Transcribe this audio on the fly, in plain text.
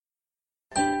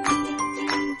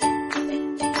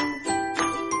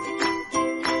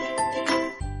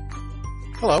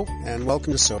Hello, and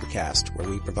welcome to Sobercast, where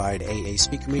we provide AA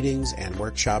speaker meetings and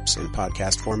workshops in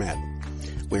podcast format.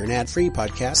 We're an ad-free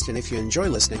podcast, and if you enjoy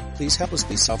listening, please help us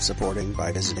be self-supporting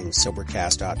by visiting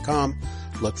Sobercast.com,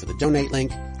 look for the donate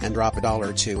link, and drop $1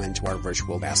 or $2 into our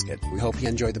virtual basket. We hope you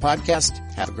enjoyed the podcast.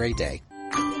 Have a great day.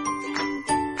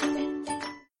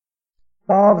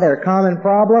 Solve their common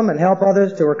problem and help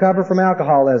others to recover from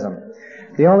alcoholism.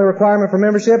 The only requirement for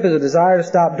membership is a desire to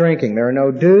stop drinking. There are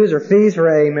no dues or fees for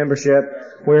AA membership.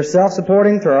 We are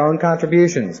self-supporting through our own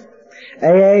contributions.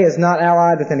 AA is not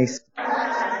allied with any...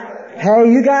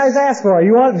 Hey, you guys asked for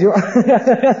it.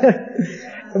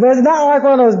 But it's not like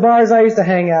one of those bars I used to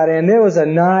hang out in. It was a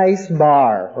nice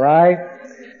bar, right?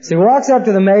 So he walks up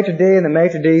to the maitre d', and the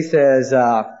maitre d' says,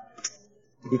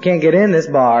 you can't get in this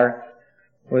bar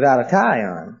without a tie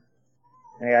on.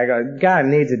 And I go, guy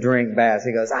needs a drink bad. So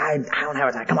he goes, I don't have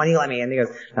a tie. Come on, you let me in. He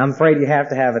goes, I'm afraid you have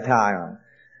to have a tie on.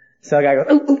 So the guy goes,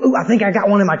 ooh, I think I got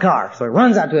one in my car. So he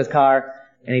runs out to his car,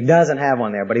 and he doesn't have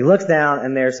one there. But he looks down,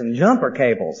 and there's some jumper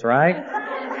cables, right?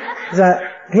 So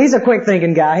he's a quick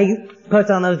thinking guy. He puts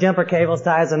on those jumper cables,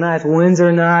 ties a nice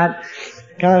Windsor knot.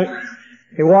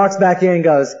 He walks back in and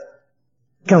goes,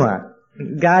 come on.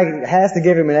 Guy has to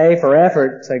give him an A for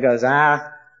effort. So he goes,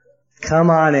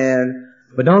 come on in.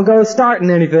 But don't go starting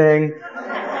anything.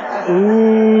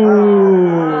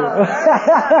 Ooh.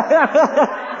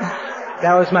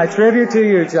 That was my tribute to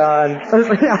you, John.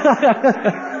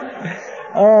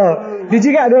 Oh, did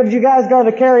you guys go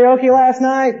to karaoke last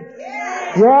night?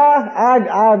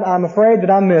 Yeah, I'm afraid that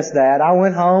I missed that. I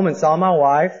went home and saw my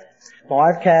wife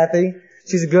Kathy.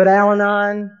 She's a good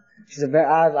Al-Anon.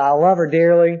 I love her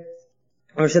dearly.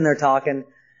 We were sitting there talking,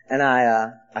 and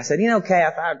I said, Kay,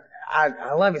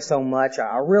 I love you so much.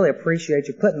 I really appreciate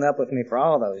you putting up with me for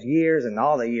all those years and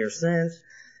all the years since.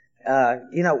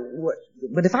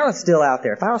 But if I was still out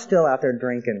there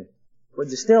drinking, would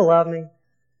you still love me?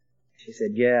 She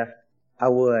said, yeah, I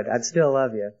would. I'd still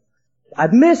love you.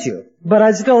 I'd miss you, but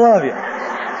I'd still love you.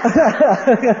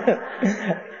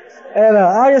 And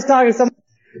I was talking to someone.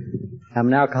 I'm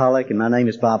an alcoholic, and my name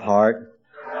is Bob Hart.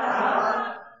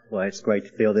 Well, it's great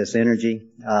to feel this energy.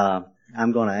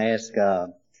 I'm going to ask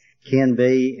Ken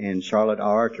B. and Charlotte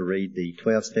R. to read the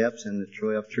 12 steps and the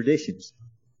 12 traditions.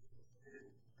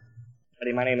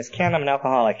 My name is Ken. I'm an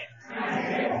alcoholic.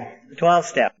 12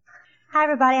 step. Hi,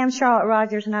 everybody. I'm Charlotte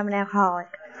Rogers, and I'm an alcoholic.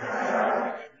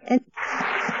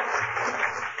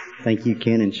 Thank you,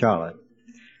 Ken and Charlotte.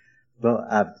 Well,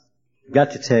 I've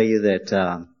got to tell you that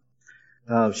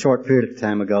a short period of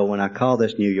time ago when I called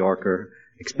this New Yorker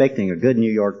expecting a good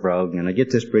New York brogue, and I get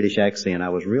this British accent, I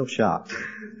was real shocked.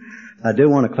 I do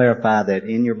want to clarify that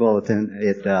in your bulletin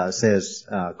it says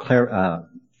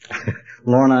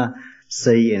Lorna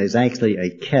C, and it's actually a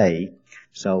K.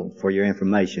 So for your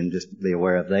information, just be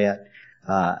aware of that.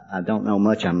 I don't know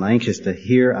much. I'm anxious to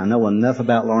hear. I know enough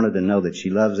about Lorna to know that she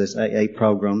loves this AA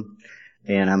program,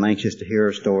 and I'm anxious to hear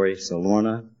her story. So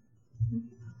Lorna.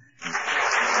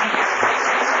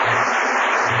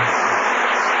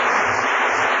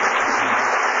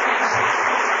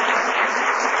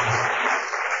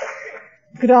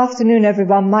 Good afternoon,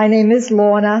 everyone. My name is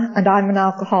Lorna, and I'm an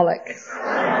alcoholic.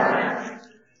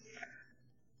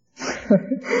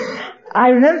 I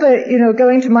remember,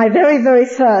 going to my very, very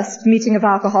first meeting of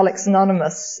Alcoholics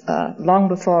Anonymous, long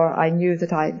before I knew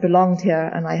that I belonged here,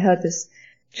 and I heard this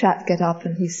chap get up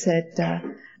and he said,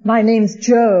 my name's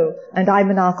Joe, and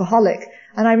I'm an alcoholic.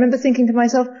 And I remember thinking to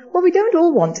myself, well, we don't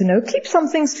all want to know. Keep some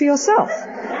things to yourself,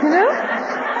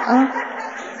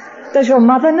 Does your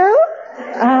mother know?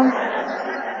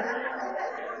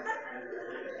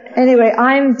 Anyway,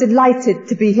 I'm delighted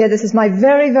to be here. This is my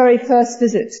very, very first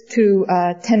visit to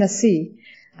Tennessee,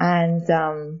 and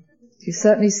you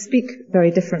certainly speak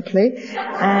very differently.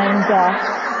 And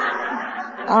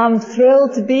I'm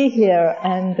thrilled to be here.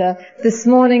 And this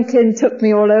morning, Ken took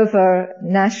me all over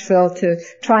Nashville to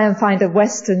try and find a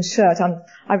Western shirt.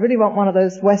 I really want one of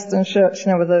those Western shirts,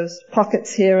 with those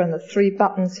pockets here and the 3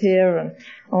 buttons here and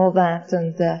all that.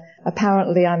 And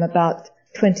apparently, I'm about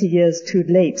 20 years too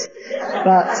late.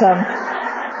 But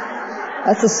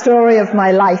that's the story of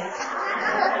my life.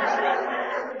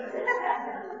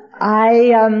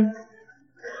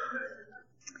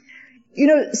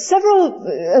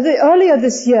 Earlier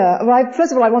this year,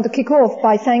 first of all, I want to kick off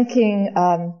by thanking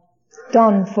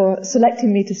Don for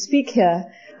selecting me to speak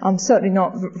here. I'm certainly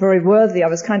not very worthy. I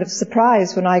was kind of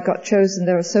surprised when I got chosen.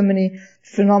 There are so many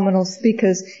phenomenal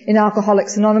speakers in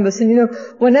Alcoholics Anonymous. And,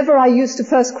 whenever I used to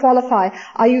first qualify,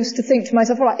 I used to think to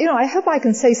myself, I hope I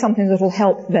can say something that will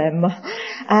help them.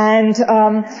 And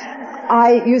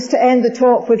I used to end the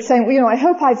talk with saying, well, I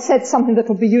hope I've said something that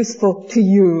will be useful to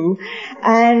you.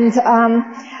 And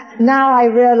now I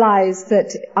realize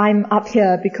that I'm up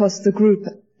here because the group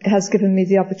has given me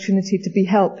the opportunity to be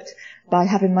helped by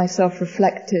having myself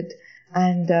reflected.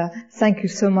 And thank you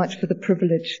so much for the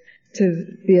privilege to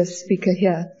be a speaker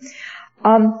here.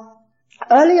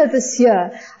 Earlier this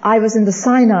year, I was in the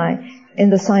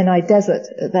Sinai desert,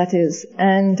 that is,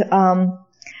 and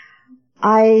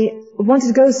I wanted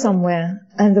to go somewhere,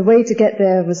 and the way to get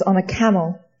there was on a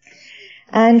camel.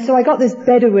 And so I got this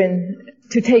Bedouin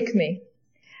to take me.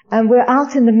 And we're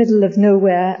out in the middle of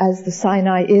nowhere, as the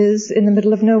Sinai is in the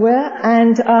middle of nowhere,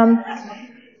 and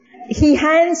he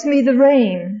hands me the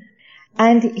rein,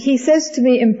 and he says to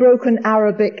me in broken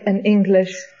Arabic and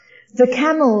English, "The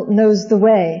camel knows the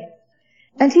way."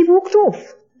 And he walked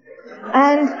off.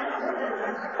 And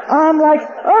I'm like,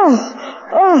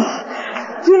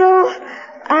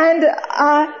 and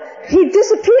he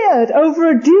disappeared over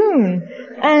a dune,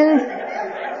 and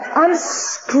I'm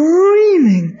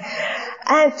screaming,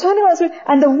 and turning around,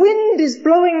 and the wind is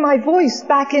blowing my voice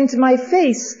back into my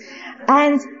face,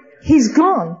 and he's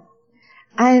gone.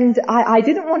 And I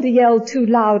didn't want to yell too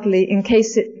loudly in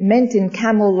case it meant in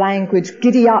camel language,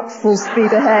 giddy up, full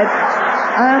speed ahead.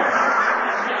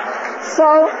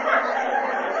 So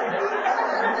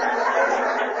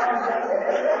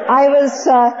I was,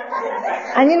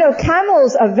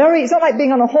 camels are it's not like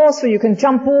being on a horse where you can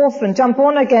jump off and jump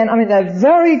on again. I mean, they're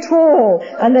very tall,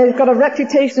 and they've got a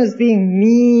reputation as being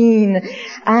mean.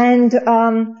 And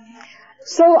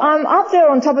so I'm up there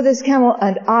on top of this camel,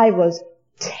 and I was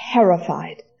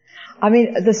terrified. I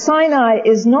mean, the Sinai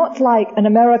is not like an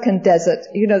American desert.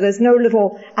 There's no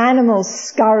little animals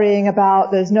scurrying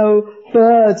about. There's no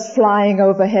birds flying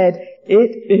overhead.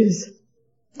 It is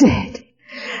dead.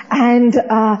 And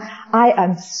I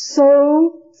am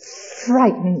so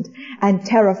frightened and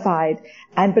terrified.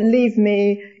 And believe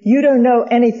me, you don't know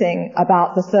anything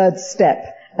about the third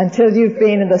step until you've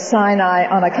been in the Sinai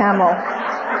on a camel.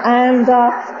 And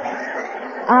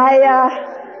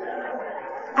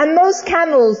and most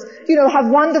camels, have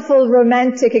wonderful,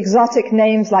 romantic, exotic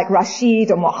names like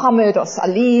Rashid or Mohammed or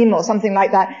Salim or something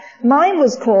like that. Mine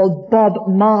was called Bob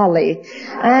Marley.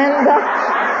 And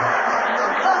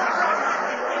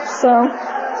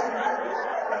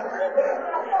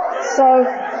so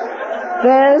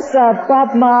there's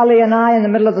Bob Marley and I in the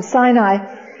middle of the Sinai,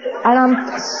 and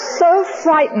I'm so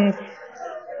frightened.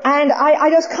 And I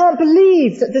just can't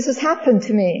believe that this has happened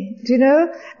to me,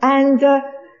 And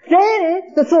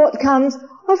then the thought comes,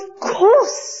 of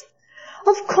course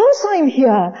I'm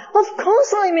here. Of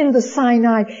course I'm in the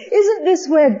Sinai. Isn't this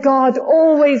where God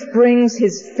always brings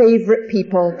his favorite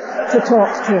people to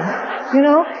talk to?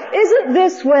 Isn't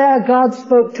this where God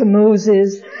spoke to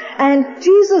Moses? And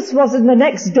Jesus was in the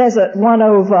next desert, one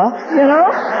over,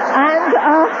 And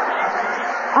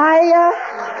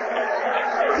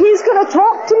he's going to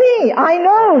talk to me. I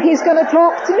know he's going to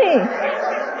talk to me.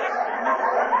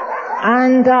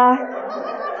 And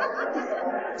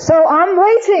so I'm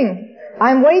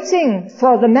waiting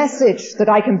for the message that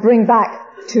I can bring back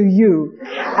to you.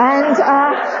 And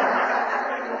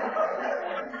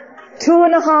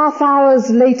 2.5 hours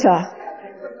later,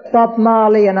 Bob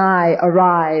Marley and I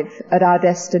arrive at our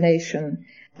destination,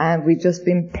 and we've just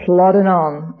been plodding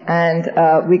on, and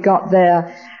we got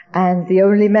there, and the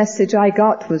only message I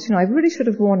got was, I really should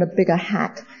have worn a bigger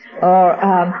hat, or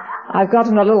I've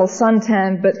gotten a little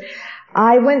suntan, but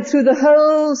I went through the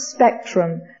whole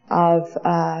spectrum of,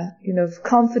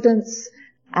 confidence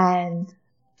and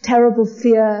terrible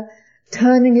fear,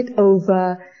 turning it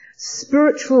over,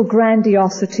 spiritual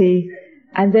grandiosity,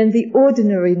 and then the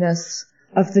ordinariness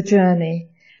of the journey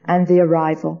and the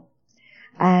arrival.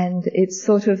 And it's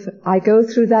sort of, I go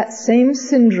through that same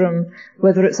syndrome,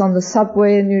 whether it's on the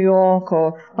subway in New York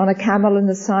or on a camel in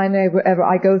the Sinai, wherever,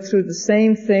 I go through the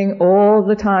same thing all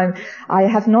the time. I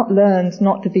have not learned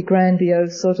not to be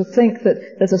grandiose or to think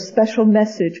that there's a special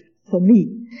message for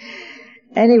me.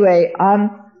 Anyway,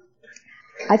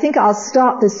 I think I'll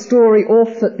start this story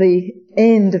off at the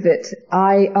end of it.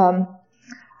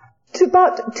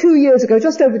 About 2 years ago,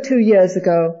 just over 2 years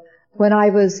ago, when I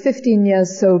was 15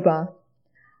 years sober,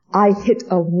 I hit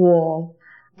a wall.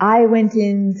 I went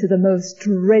into the most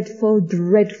dreadful,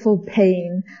 dreadful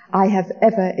pain I have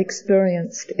ever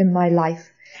experienced in my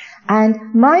life.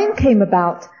 And mine came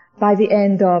about by the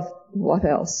end of, what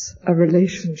else? A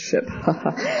relationship.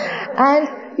 And,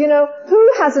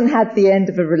 who hasn't had the end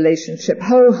of a relationship?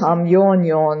 Ho-hum, yawn,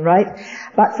 yawn, right?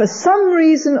 But for some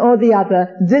reason or the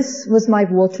other, this was my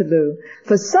Waterloo.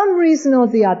 For some reason or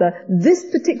the other, this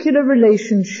particular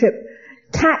relationship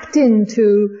tapped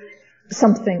into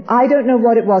something. I don't know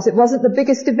what it was. It wasn't the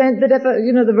biggest event that ever,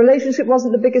 the relationship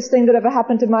wasn't the biggest thing that ever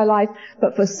happened in my life.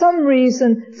 But for some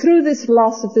reason, through this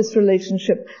loss of this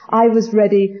relationship, I was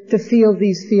ready to feel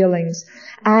these feelings.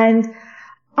 And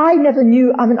I never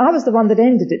knew, I was the one that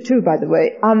ended it too, by the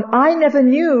way. I never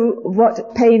knew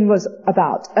what pain was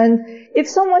about. And if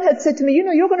someone had said to me,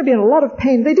 you're going to be in a lot of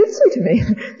pain, they did say to me,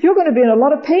 you're going to be in a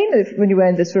lot of pain when you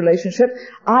end this relationship.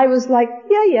 I was like,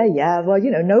 yeah, well,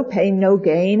 no pain, no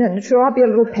gain, and sure, I'll be a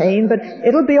little pain, but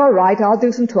it'll be alright, I'll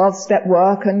do some 12-step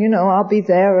work, and I'll be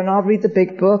there, and I'll read the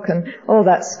big book, and all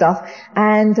that stuff.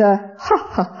 And,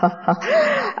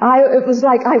 it was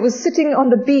like I was sitting on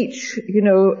the beach,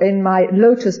 in my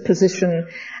lotus position,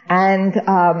 and,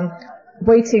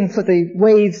 waiting for the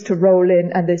waves to roll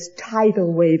in, and this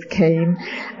tidal wave came,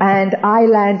 and I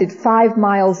landed 5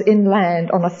 miles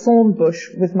inland on a thorn bush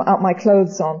without my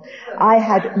clothes on. I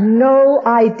had no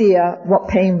idea what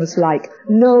pain was like.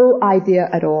 No idea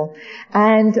at all.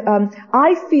 And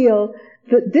I feel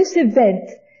that this event,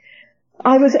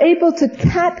 I was able to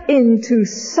tap into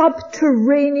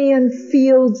subterranean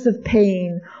fields of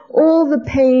pain, all the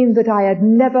pain that I had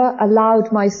never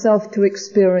allowed myself to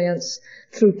experience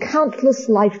through countless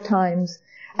lifetimes,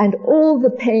 and all the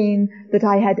pain that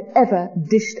I had ever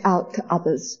dished out to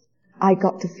others, I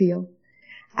got to feel.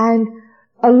 And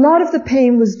a lot of the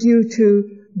pain was due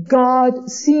to God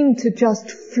seemed to just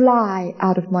fly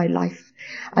out of my life.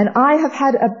 And I have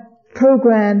had a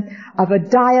program of a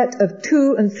diet of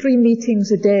 2 and 3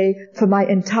 meetings a day for my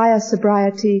entire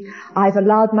sobriety. I've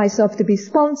allowed myself to be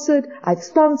sponsored, I've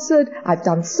done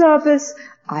service,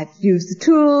 I've used the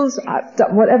tools, I've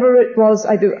done whatever it was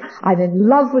I do. I'm in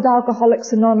love with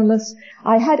Alcoholics Anonymous.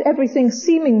 I had everything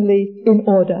seemingly in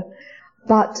order.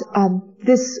 But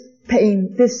this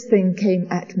thing came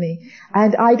at me.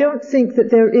 And I don't think that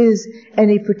there is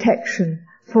any protection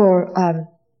for,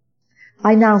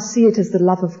 I now see it as the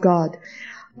love of God.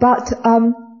 But,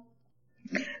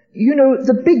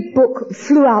 the big book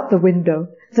flew out the window.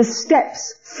 The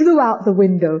steps flew out the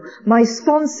window. My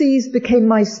sponsees became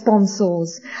my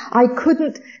sponsors. I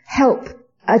couldn't help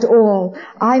at all.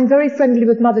 I'm very friendly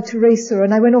with Mother Teresa,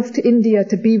 and I went off to India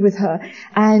to be with her.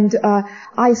 And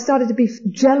I started to be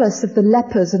jealous of the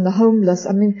lepers and the homeless.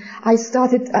 It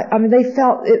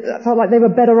felt like they were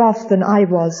better off than I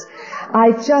was.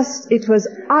 It was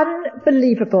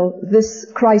unbelievable, this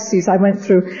crisis I went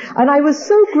through. And I was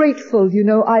so grateful,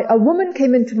 a woman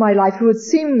came into my life who had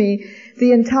seen me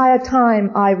the entire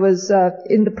time I was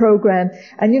in the program.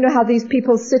 And you know how these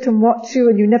people sit and watch you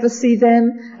and you never see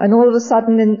them, and all of a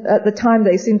sudden at the time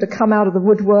they seem to come out of the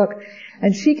woodwork.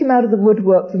 And she came out of the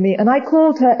woodwork for me, and I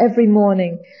called her every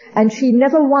morning, and she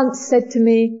never once said to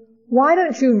me, why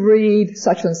don't you read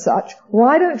such and such?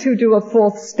 Why don't you do a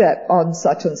 4th step on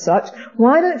such and such?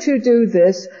 Why don't you do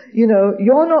this?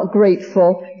 You're not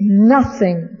grateful.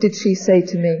 Nothing did she say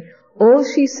to me. All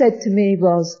she said to me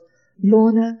was,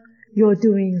 Lorna, you're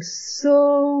doing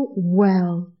so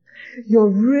well. You're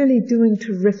really doing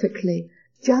terrifically.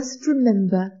 Just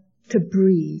remember to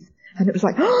breathe. And it was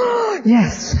like, oh,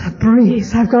 yes,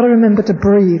 breathe. I've got to remember to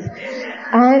breathe.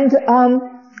 And,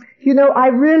 I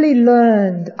really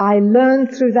learned. I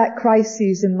learned through that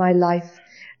crisis in my life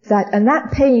and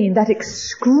that pain, that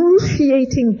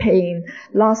excruciating pain,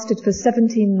 lasted for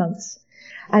 17 months.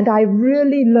 And I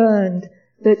really learned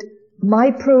that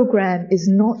my program is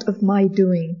not of my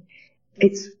doing.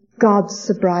 It's God's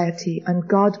sobriety, and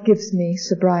God gives me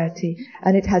sobriety,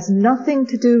 and it has nothing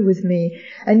to do with me.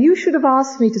 And you should have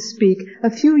asked me to speak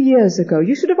a few years ago.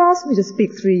 You should have asked me to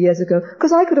speak 3 years ago,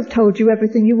 because I could have told you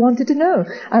everything you wanted to know,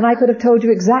 and I could have told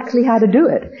you exactly how to do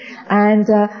it. And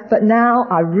but now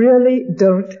I really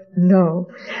don't know.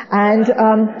 And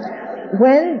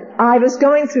when I was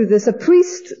going through this, a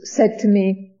priest said to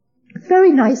me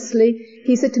very nicely,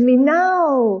 he said to me,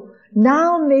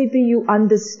 Now maybe you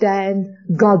understand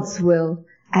God's will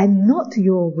and not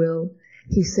your will.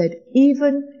 He said,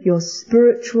 even your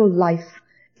spiritual life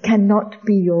cannot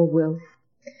be your will.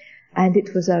 And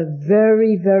it was a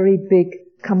very, very big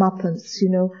comeuppance,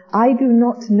 I do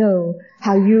not know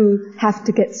how you have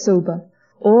to get sober.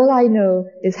 All I know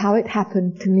is how it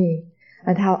happened to me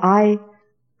and how I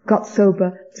got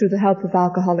sober through the help of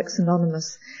Alcoholics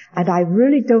Anonymous. And I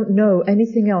really don't know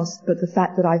anything else but the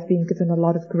fact that I've been given a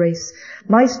lot of grace.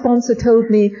 My sponsor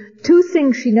told me 2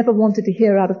 things she never wanted to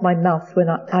hear out of my mouth when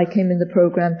I came in the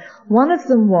program. One of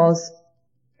them was,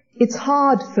 it's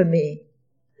hard for me.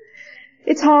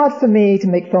 It's hard for me to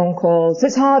make phone calls.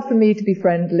 It's hard for me to be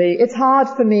friendly. It's hard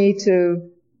for me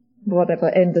to,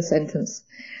 end the sentence.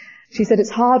 She said, it's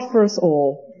hard for us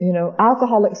all.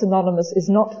 Alcoholics Anonymous is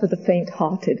not for the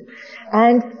faint-hearted.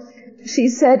 And she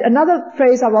said, another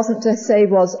phrase I wasn't to say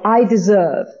was, I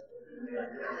deserve.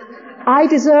 I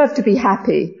deserve to be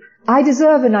happy. I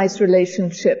deserve a nice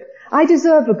relationship. I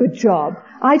deserve a good job.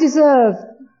 I deserve,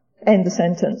 end the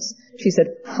sentence. She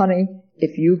said, honey,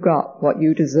 if you got what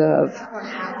you deserve.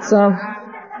 So,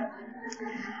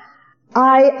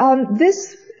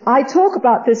 I talk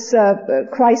about this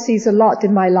crisis a lot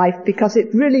in my life because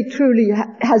it really truly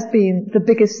has been the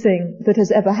biggest thing that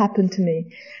has ever happened to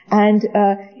me. And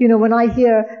when I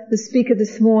hear the speaker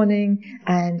this morning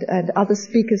and other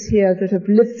speakers here that have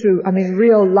lived through,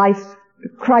 real life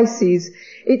crises,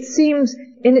 it seems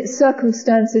in its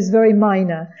circumstances very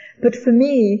minor. But for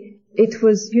me, it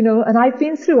was, and I've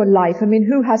been through a life.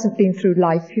 Who hasn't been through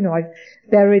life? I've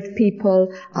buried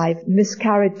people, I've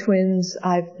miscarried twins,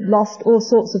 I've lost all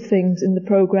sorts of things in the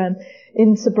program,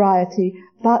 in sobriety.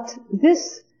 But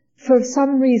this, for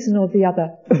some reason or the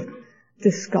other,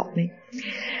 this got me.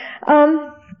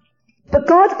 But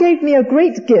God gave me a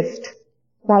great gift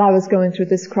while I was going through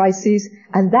this crisis,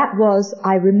 and that was,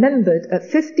 I remembered at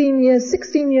 16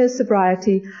 years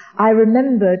sobriety, I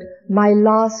remembered my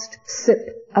last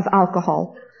sip of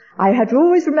alcohol. I had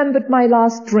always remembered my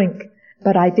last drink,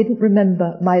 but I didn't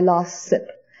remember my last sip.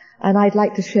 And I'd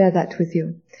like to share that with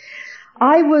you.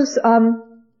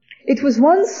 It was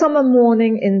one summer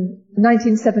morning in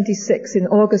 1976, in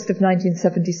August of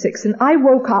 1976, and I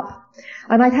woke up,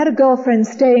 and I'd had a girlfriend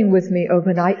staying with me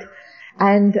overnight,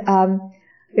 and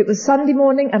it was Sunday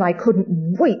morning, and I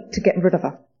couldn't wait to get rid of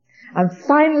her. And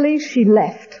finally she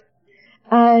left.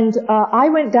 And I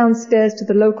went downstairs to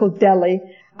the local deli,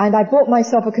 and I bought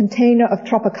myself a container of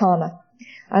Tropicana.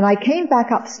 And I came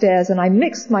back upstairs, and I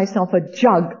mixed myself a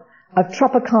jug of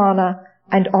Tropicana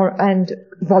and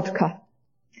vodka.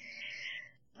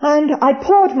 And I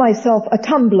poured myself a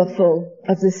tumbler full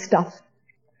of this stuff.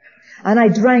 And I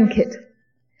drank it.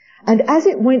 And as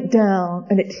it went down,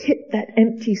 and it hit that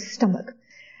empty stomach,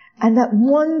 and that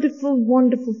wonderful,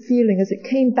 wonderful feeling as it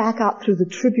came back up through the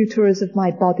tributaries of my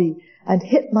body and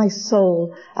hit my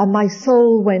soul, and my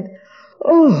soul went,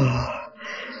 oh,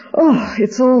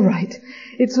 it's all right.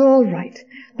 It's all right.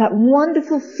 That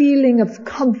wonderful feeling of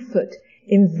comfort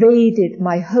invaded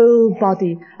my whole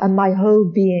body and my whole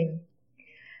being.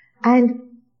 And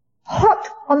hot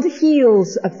on the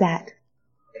heels of that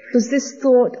was this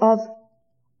thought of,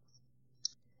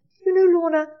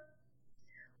 Lorna,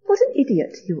 what an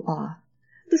idiot you are.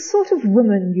 The sort of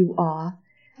woman you are,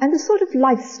 and the sort of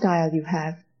lifestyle you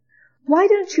have. Why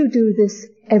don't you do this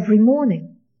every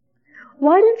morning?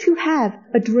 Why don't you have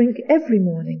a drink every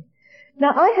morning?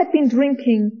 Now, I had been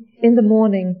drinking in the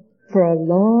morning for a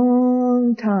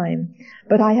long time,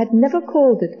 but I had never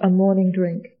called it a morning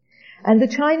drink. And the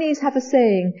Chinese have a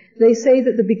saying. They say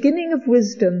that the beginning of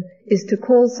wisdom is to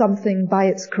call something by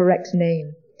its correct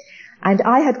name. And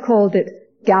I had called it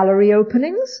gallery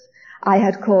openings. I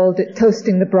had called it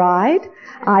toasting the bride.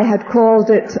 I had called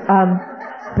it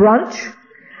brunch.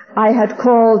 I had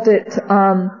called it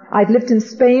I'd lived in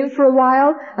Spain for a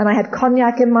while, and I had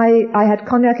cognac in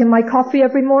my coffee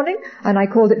every morning, and I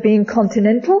called it being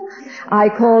continental. I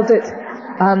called it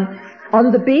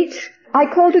on the beach. I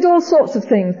called it all sorts of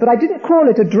things, but I didn't call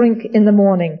it a drink in the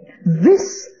morning.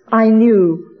 This, I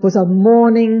knew, was a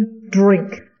morning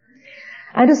drink.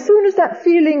 And as soon as that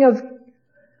feeling of,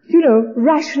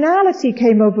 rationality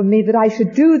came over me that I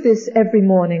should do this every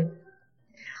morning,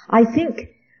 I think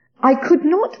I could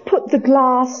not put the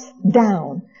glass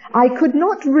down. I could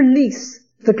not release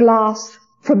the glass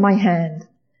from my hand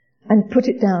and put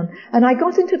it down. And I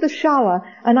got into the shower,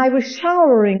 and I was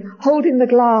showering, holding the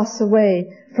glass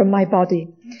away from my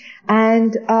body.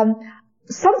 And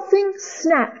something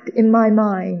snapped in my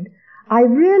mind. I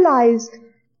realized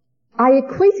I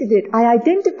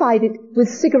identified it with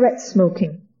cigarette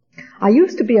smoking. I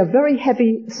used to be a very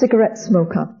heavy cigarette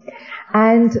smoker.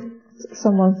 And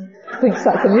someone thinks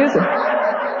that's amusing.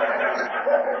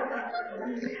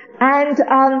 And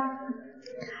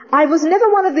I was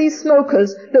never one of these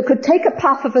smokers that could take a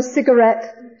puff of a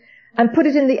cigarette and put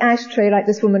it in the ashtray like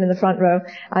this woman in the front row.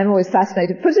 I'm always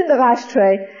fascinated. Put it in the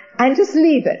ashtray and just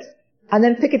leave it. And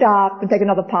then pick it up and take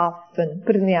another puff and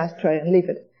put it in the ashtray and leave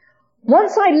it.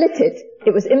 Once I lit it,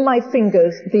 it was in my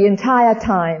fingers the entire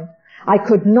time. I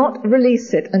could not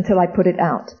release it until I put it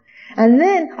out. And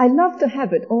then I love to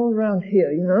have it all around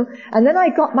here, And then I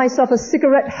got myself a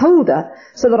cigarette holder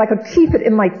so that I could keep it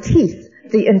in my teeth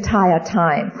the entire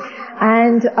time.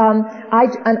 And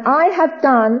I have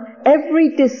done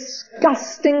every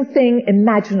disgusting thing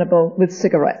imaginable with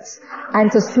cigarettes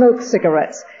and to smoke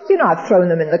cigarettes. I've thrown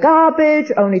them in the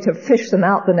garbage only to fish them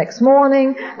out the next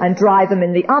morning and dry them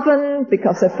in the oven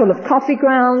because they're full of coffee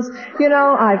grounds.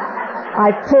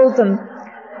 I've pulled them.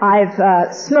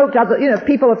 I've smoked other,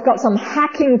 people have got some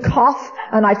hacking cough,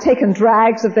 and I've taken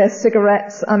drags of their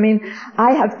cigarettes. I mean,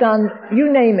 I have done,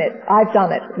 you name it, I've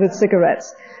done it with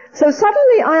cigarettes. So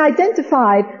suddenly I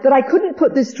identified that I couldn't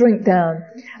put this drink down.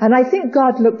 And I think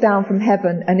God looked down from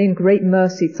heaven and in great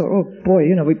mercy thought, oh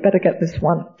boy, we better get this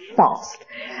one fast.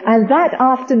 And that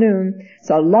afternoon, it's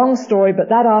a long story, but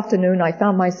that afternoon I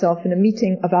found myself in a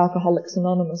meeting of Alcoholics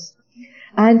Anonymous.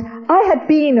 And I had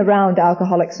been around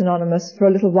Alcoholics Anonymous for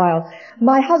a little while.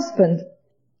 My husband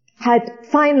had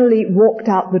finally walked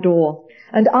out the door,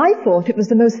 and I thought it was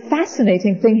the most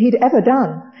fascinating thing he'd ever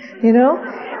done.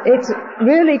 It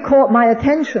really caught my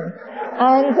attention.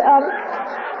 And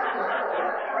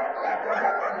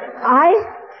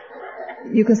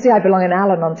you can see I belong in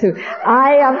Al-Anon too.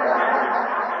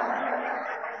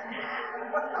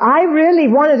 I really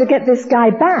wanted to get this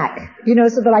guy back,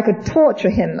 so that I could torture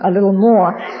him a little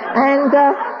more. And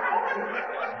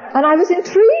I was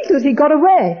intrigued that he got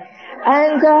away.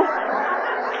 And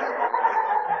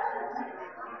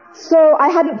so I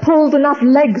hadn't pulled enough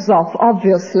legs off,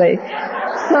 obviously.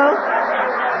 So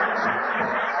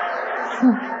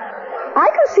I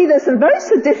can see there's some very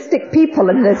sadistic people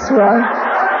in this room.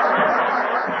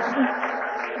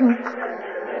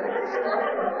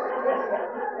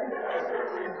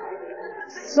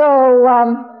 So,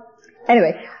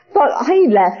 anyway, but he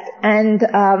left, and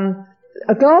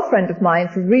a girlfriend of mine,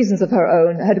 for reasons of her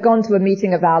own, had gone to a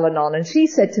meeting of Al-Anon, and she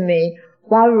said to me,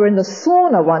 while we were in the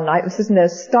sauna one night, we were sitting there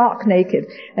stark naked,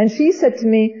 and she said to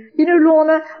me,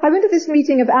 Lorna, I went to this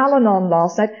meeting of Al-Anon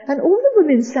last night, and all the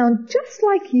women sound just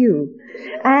like you.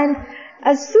 And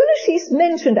as soon as she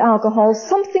mentioned alcohol,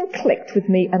 something clicked with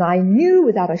me, and I knew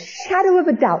without a shadow of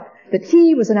a doubt that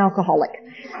he was an alcoholic.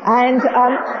 And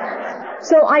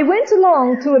so I went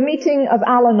along to a meeting of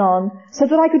Al-Anon so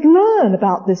that I could learn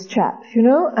about this chap,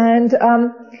 and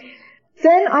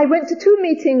then I went to 2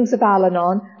 meetings of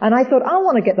Al-Anon, and I thought, I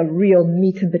want to get the real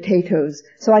meat and potatoes.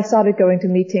 So I started going to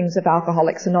meetings of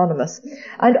Alcoholics Anonymous.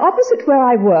 And opposite where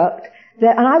I worked,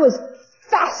 and I was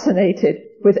fascinated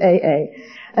with AA.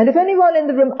 And if anyone in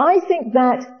the room, I think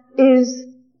that is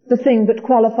the thing that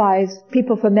qualifies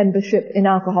people for membership in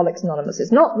Alcoholics Anonymous.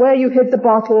 It's not where you hid the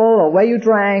bottle or where you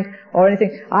drank or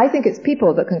anything. I think it's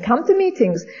people that can come to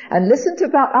meetings and listen to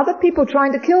about other people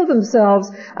trying to kill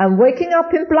themselves and waking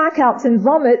up in blackouts and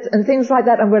vomit and things like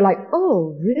that, and we're like,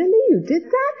 oh, really? You did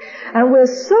that? And we're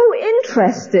so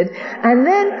interested. And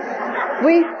then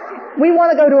we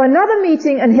want to go to another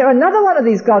meeting and hear another one of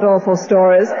these god-awful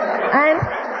stories, and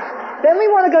then we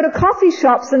want to go to coffee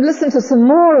shops and listen to some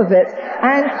more of it.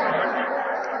 And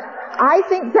I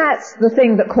think that's the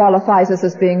thing that qualifies us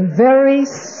as being very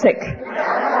sick.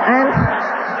 And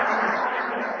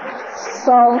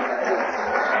so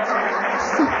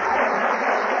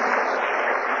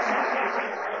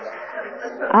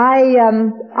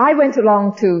I went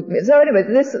along to, so anyway,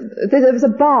 there was a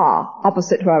bar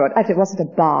opposite where I worked. Actually, it wasn't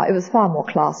a bar. It was far more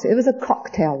classy. It was a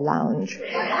cocktail lounge.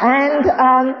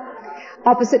 And,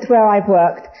 opposite where I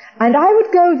worked. And I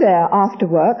would go there after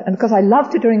work, and because I love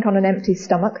to drink on an empty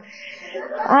stomach.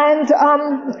 And,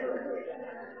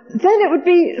 then it would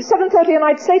be 7:30, and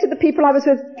I'd say to the people I was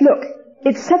with, look,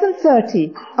 it's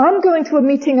 7:30. I'm going to a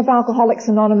meeting of Alcoholics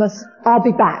Anonymous. I'll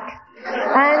be back.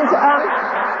 And,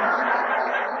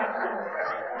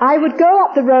 I would go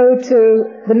up the road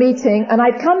to the meeting, and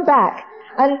I'd come back,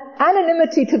 and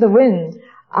anonymity to the wind.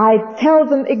 I'd tell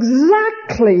them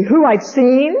exactly who I'd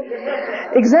seen,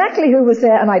 exactly who was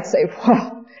there, and I'd say,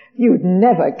 well, you'd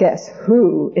never guess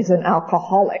who is an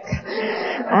alcoholic.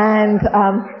 And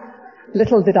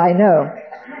little did I know.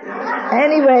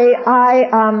 Anyway,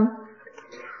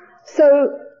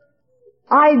 so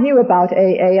I knew about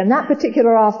AA, and that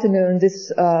particular afternoon,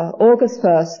 this August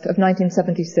 1st of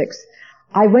 1976,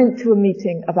 I went to a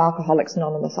meeting of Alcoholics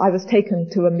Anonymous. I was taken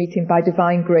to a meeting by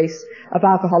divine grace of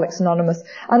Alcoholics Anonymous.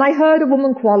 And I heard a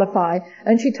woman qualify,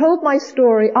 and she told my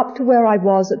story up to where I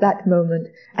was at that moment,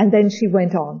 and then she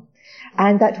went on.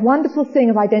 And that wonderful thing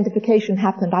of identification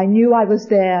happened. I knew I was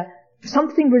there,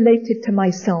 something related to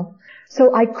myself.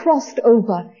 So I crossed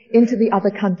over into the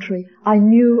other country. I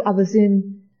knew I was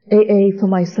in AA for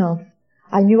myself.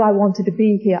 I knew I wanted to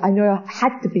be here. I knew I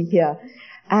had to be here.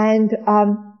 And,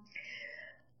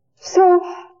 so,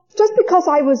 just because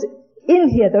I was in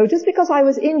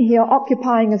here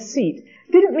occupying a seat,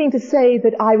 didn't mean to say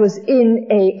that I was in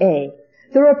AA.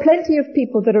 There are plenty of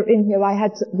people that are in here. I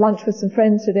had lunch with some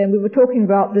friends today, and we were talking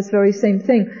about this very same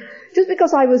thing. Just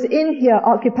because I was in here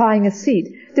occupying a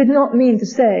seat did not mean to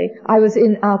say I was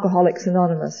in Alcoholics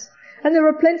Anonymous. And there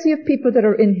are plenty of people that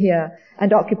are in here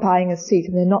and occupying a seat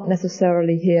and they're not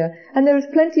necessarily here. And there is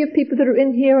plenty of people that are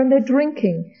in here and they're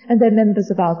drinking and they're members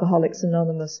of Alcoholics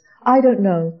Anonymous. I don't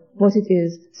know what it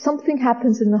is. Something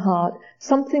happens in the heart,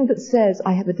 something that says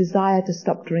I have a desire to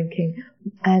stop drinking,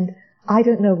 and I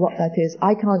don't know what that is.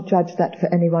 I can't judge that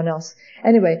for anyone else.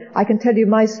 Anyway, I can tell you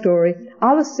my story.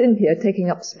 I was in here taking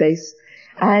up space,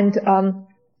 and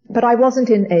but I wasn't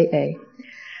in AA.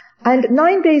 And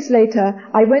 9 days later,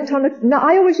 I went on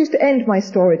I always used to end my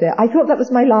story there. I thought that was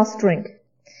my last drink.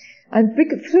 And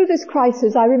through this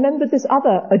crisis, I remembered this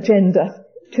other agenda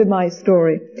to my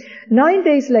story. 9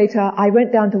 days later, I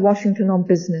went down to Washington on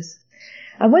business.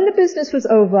 And when the business was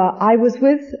over, I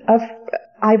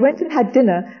went and had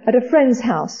dinner at a friend's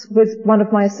house with one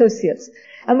of my associates.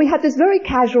 And we had this very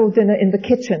casual dinner in the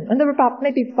kitchen. And there were about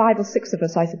maybe 5 or 6 of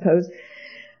us, I suppose.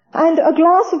 And a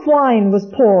glass of wine was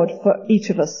poured for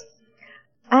each of us.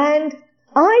 And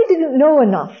I didn't know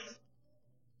enough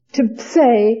to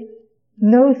say,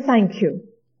 no, thank you.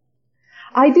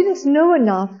 I didn't know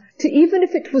enough to, even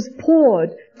if it was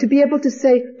poured, to be able to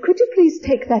say, could you please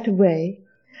take that away?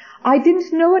 I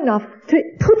didn't know enough to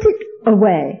put it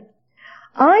away.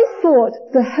 I thought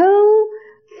the whole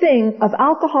thing of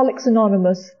Alcoholics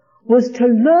Anonymous was to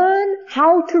learn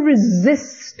how to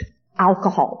resist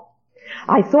alcohol.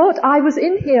 I thought I was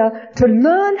in here to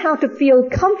learn how to feel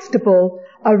comfortable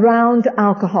around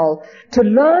alcohol, to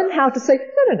learn how to say,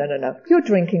 no, your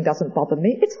drinking doesn't bother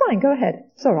me. It's fine, go ahead.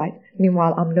 It's all right.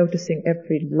 Meanwhile, I'm noticing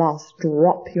every last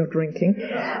drop you're drinking.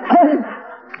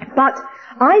 But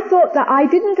I thought that I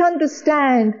didn't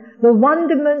understand the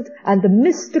wonderment and the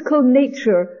mystical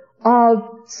nature of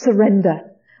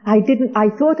surrender. I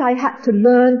thought I had to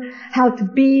learn how to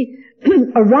be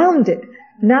around it.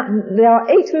 Now, there are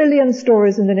 8 million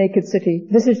stories in the Naked City.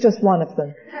 This is just one of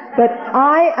them. But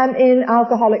I am in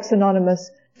Alcoholics Anonymous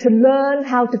to learn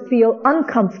how to feel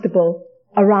uncomfortable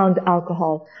around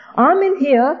alcohol. I'm in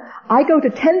here, I go to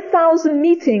 10,000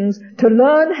 meetings to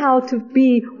learn how to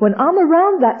be, when I'm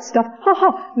around that stuff,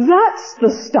 that's the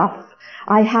stuff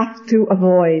I have to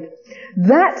avoid.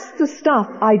 That's the stuff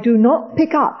I do not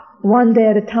pick up one day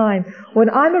at a time.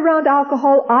 When I'm around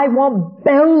alcohol, I want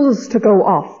bells to go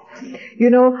off. You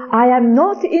know, I am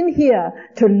not in here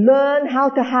to learn how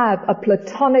to have a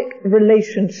platonic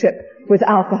relationship with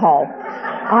alcohol.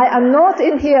 I am not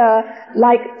in here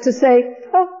like to say,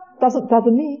 doesn't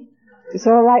bother me. It's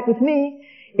all right with me.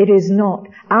 It is not.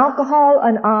 Alcohol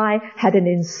and I had an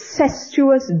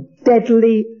incestuous,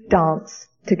 deadly dance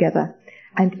together.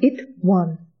 And it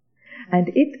won. And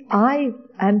I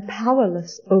am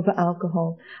powerless over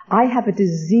alcohol. I have a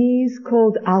disease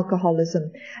called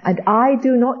alcoholism, and I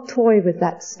do not toy with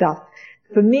that stuff.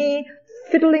 For me,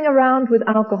 fiddling around with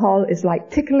alcohol is like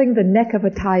tickling the neck of a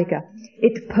tiger.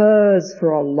 It purrs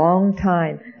for a long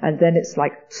time, and then it's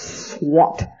like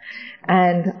swat,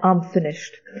 and I'm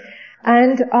finished.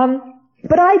 And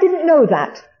but I didn't know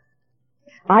that.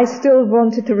 I still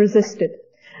wanted to resist it,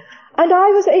 and I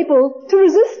was able to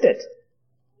resist it.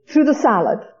 Through the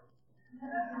salad.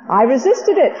 I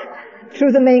resisted it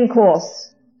through the main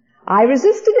course. I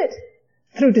resisted it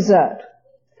through dessert.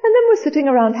 And then we're sitting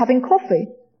around having coffee.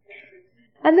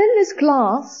 And then this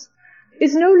glass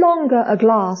is no longer a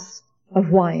glass of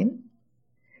wine.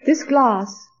 This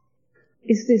glass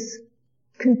is this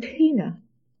container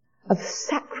of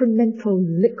sacramental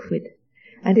liquid.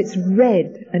 And it's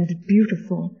red and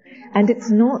beautiful. And it's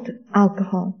not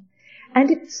alcohol.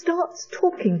 And it starts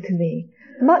talking to me,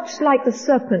 much like the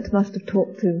serpent must have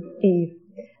talked to Eve.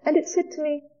 And it said to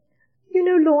me, you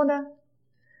know, Lorna,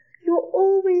 you're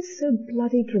always so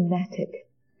bloody dramatic.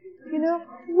 You know,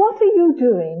 what are you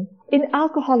doing in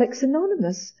Alcoholics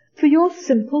Anonymous for your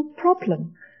simple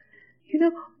problem? You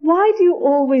know, why do you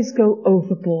always go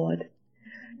overboard?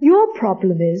 Your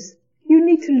problem is you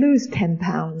need to lose 10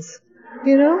 pounds.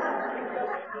 You know?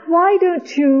 Why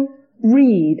don't you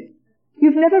read?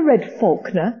 You've never read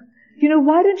Faulkner. You know,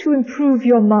 why don't you improve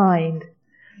your mind?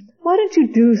 Why don't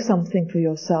you do something for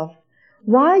yourself?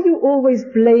 Why are you always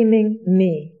blaming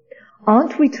me?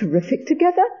 Aren't we terrific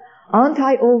together? Aren't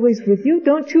I always with you?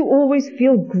 Don't you always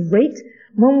feel great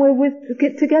when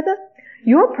we're together?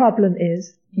 Your problem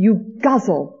is you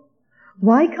guzzle.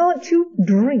 Why can't you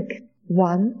drink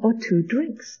 1 or 2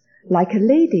 drinks like a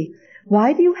lady?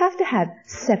 Why do you have to have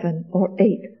 7 or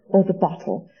 8 or the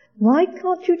bottle? Why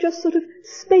can't you just sort of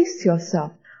space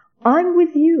yourself? I'm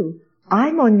with you.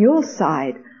 I'm on your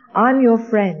side. I'm your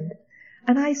friend.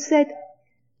 And I said,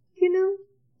 you know,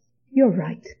 you're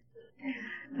right.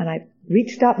 And I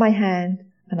reached out my hand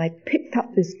and I picked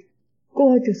up this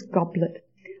gorgeous goblet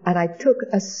and I took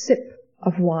a sip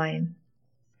of wine.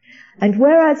 And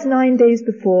whereas 9 days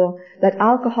before, that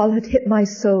alcohol had hit my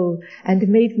soul and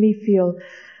made me feel,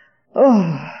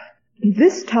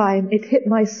 this time it hit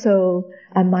my soul,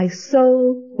 and my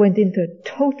soul went into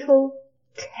total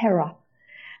terror.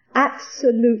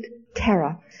 Absolute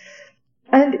terror.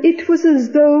 And it was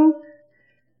as though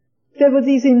there were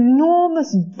these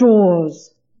enormous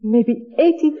doors, maybe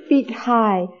 80 feet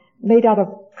high, made out of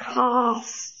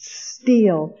cast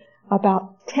steel,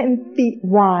 about 10 feet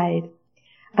wide.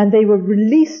 And they were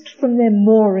released from their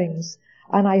moorings,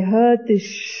 and I heard this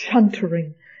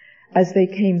shuntering as they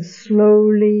came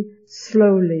slowly,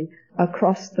 slowly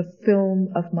across the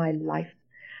film of my life.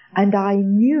 And I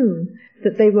knew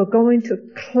that they were going to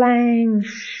clang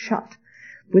shut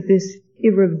with this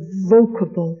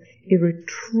irrevocable,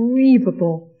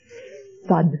 irretrievable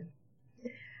thud.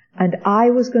 And I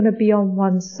was going to be on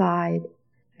one side,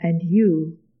 and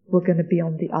you were going to be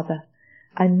on the other.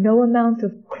 And no amount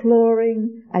of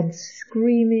clawing and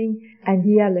screaming and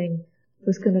yelling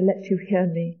was going to let you hear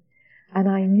me. And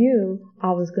I knew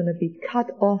I was going to be cut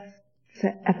off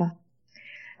forever.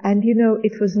 And you know,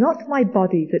 it was not my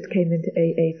body that came into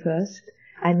AA first,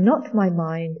 and not my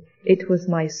mind. It was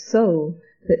my soul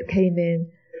that came in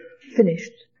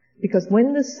finished. Because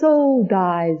when the soul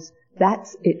dies,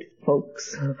 that's it,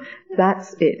 folks.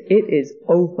 That's it. It is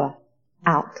over.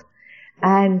 Out.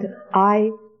 And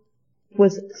I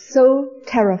was so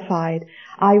terrified.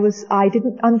 I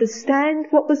didn't understand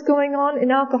what was going on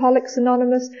in Alcoholics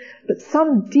Anonymous, but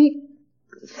something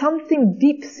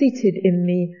deep-seated in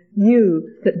me knew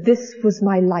that this was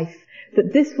my life,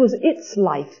 that this was its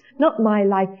life, not my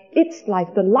life, its life,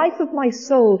 the life of my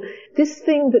soul, this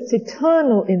thing that's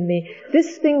eternal in me,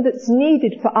 this thing that's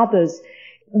needed for others,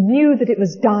 knew that it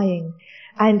was dying.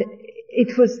 And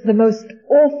it was the most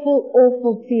awful,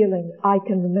 awful feeling I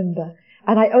can remember.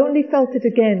 And I only felt it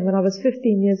again when I was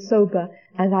 15 years sober,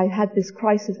 and I had this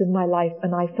crisis in my life,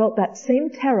 and I felt that same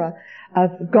terror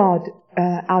of God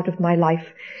out of my life.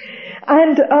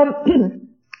 And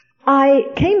I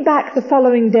came back the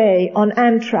following day on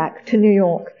Amtrak to New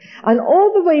York, and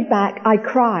all the way back I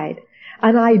cried,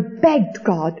 and I begged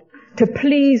God to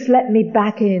please let me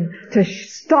back in, to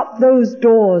stop those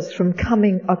doors from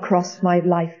coming across my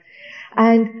life.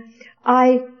 And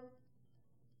I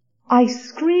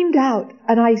screamed out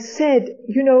and I said,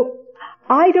 you know,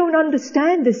 I don't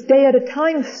understand this day at a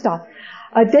time stuff.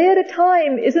 A day at a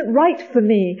time isn't right for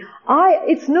me.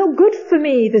 It's no good for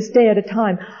me, this day at a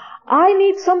time. I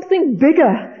need something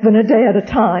bigger than a day at a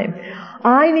time.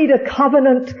 I need a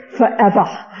covenant forever.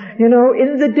 You know,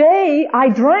 in the day I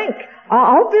drank.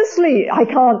 Obviously I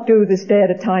can't do this day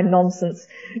at a time nonsense.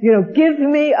 You know, give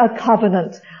me a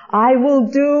covenant. I will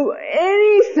do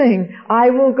anything. I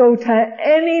will go to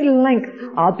any length.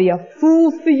 I'll be a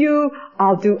fool for you.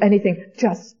 I'll do anything.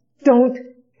 Just don't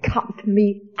cut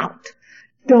me out.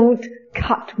 Don't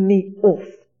cut me off.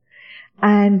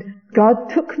 And God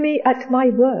took me at my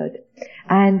word.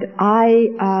 And I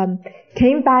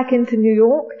came back into New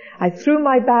York. I threw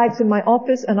my bags in my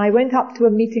office and I went up to a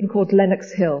meeting called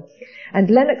Lenox Hill. And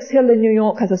Lenox Hill in New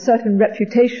York has a certain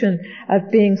reputation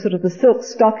of being sort of the silk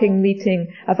stocking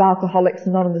meeting of Alcoholics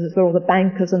Anonymous, where all the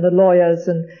bankers and the lawyers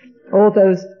and all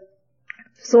those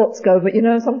sorts go. But you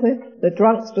know something? They're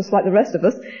drunks just like the rest of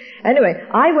us. Anyway,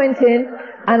 I went in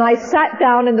and I sat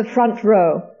down in the front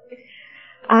row.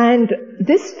 And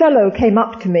this fellow came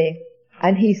up to me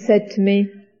and he said to me,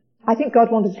 I think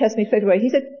God wanted to test me straight away. He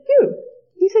said,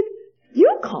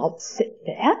 you can't sit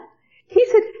there. He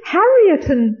said, Harriet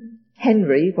and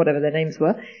Henry, whatever their names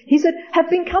were, he said, have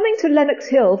been coming to Lenox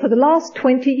Hill for the last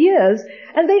 20 years,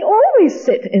 and they always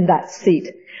sit in that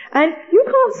seat. And you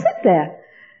can't sit there.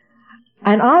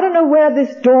 And I don't know where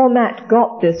this doormat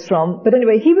got this from, but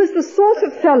anyway, he was the sort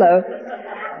of fellow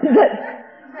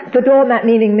that, the doormat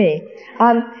meaning me,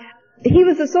 he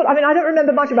was the sort, I don't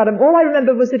remember much about him. All I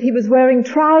remember was that he was wearing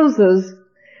trousers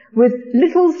with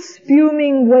little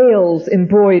spuming whales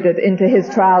embroidered into his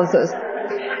trousers.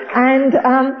 And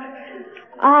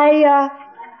I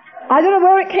don't know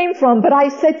where it came from, but I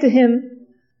said to him,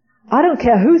 I don't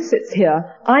care who sits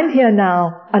here. I'm here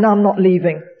now, and I'm not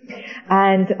leaving.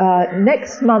 And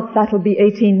next month, that'll be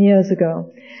 18 years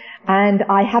ago. And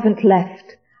I haven't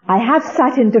left. I have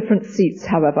sat in different seats,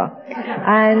 however.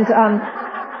 And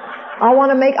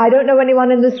I don't know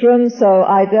anyone in this room, so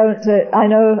I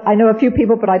know a few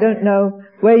people, but I don't know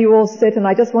where you all sit, and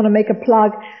I just want to make a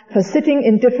plug for sitting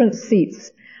in different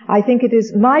seats. I think it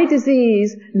is, my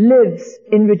disease lives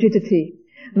in rigidity.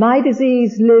 My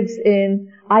disease lives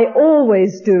in, I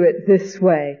always do it this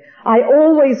way. I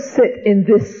always sit in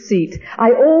this seat.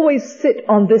 I always sit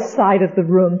on this side of the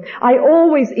room. I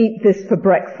always eat this for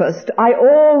breakfast. I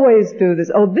always do this.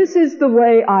 Oh, this is the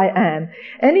way I am.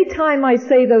 Anytime I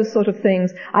say those sort of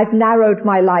things, I've narrowed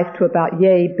my life to about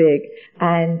yay big,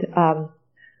 and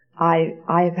I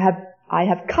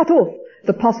have cut off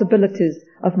the possibilities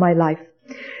of my life.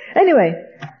 Anyway,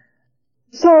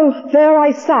 so there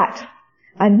I sat,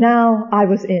 and now I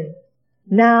was in.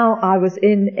 Now I was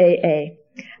in AA.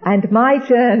 And my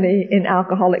journey in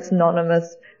Alcoholics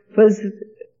Anonymous was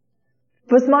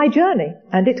my journey,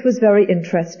 and it was very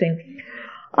interesting.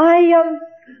 I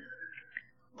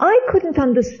couldn't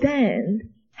understand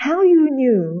how you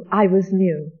knew I was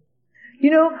new.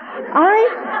 You know,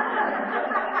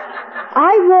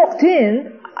 I walked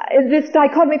in this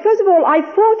dichotomy. First of all, I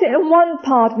thought in one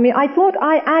part of me, I thought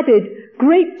I added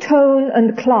great tone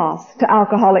and class to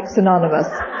Alcoholics Anonymous.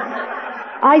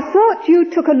 I thought you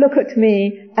took a look at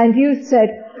me and you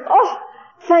said, oh,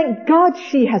 thank God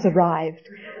she has arrived.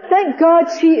 Thank God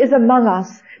she is among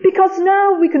us, because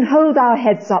now we can hold our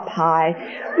heads up high.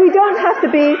 We don't have to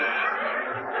be,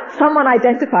 someone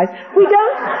identifies, we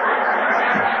don't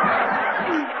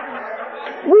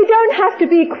have to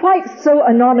be quite so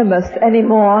anonymous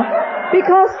anymore,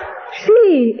 because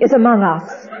she is among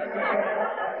us.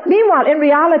 Meanwhile, in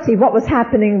reality, what was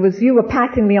happening was you were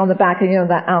patting me on the back in,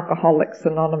 that Alcoholics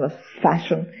Anonymous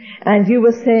fashion, and you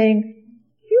were saying,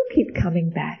 you keep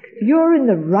coming back. You're in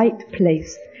the right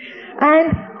place.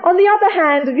 And on the other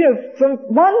hand, from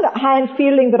one hand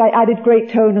feeling that I added great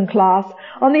tone and class,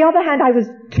 on the other hand I was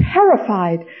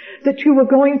terrified that you were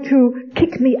going to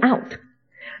kick me out.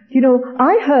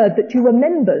 I heard that you were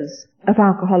members of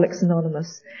Alcoholics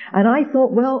Anonymous, and I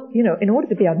thought, well, in order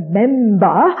to be a member,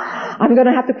 I'm going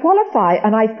to have to qualify,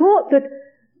 and I thought that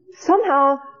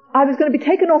somehow I was going to be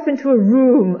taken off into a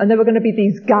room, and there were going to be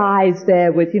these guys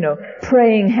there with,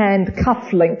 praying hand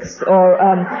cufflinks, or,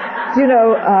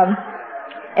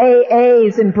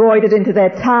 AAs embroidered into their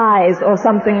ties, or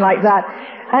something like that,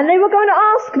 and they were going to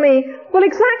ask me, well,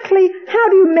 exactly how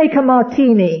do you make a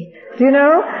martini?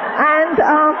 And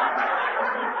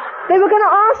they were going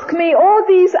to ask me all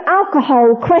these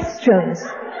alcohol questions,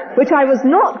 which I was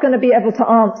not going to be able to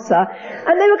answer.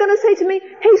 And they were going to say to me,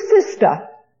 hey, sister,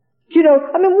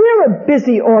 we're a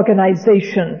busy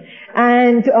organization,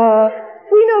 and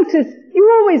we notice you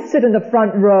always sit in the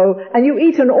front row, and you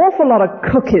eat an awful lot of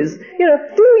cookies.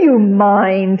 Do you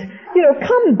mind?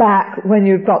 Come back when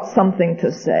you've got something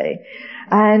to say.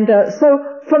 And so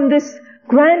from this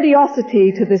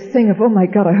grandiosity to this thing of, oh my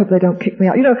God, I hope they don't kick me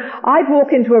out. I'd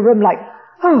walk into a room like,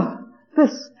 oh,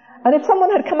 this. And if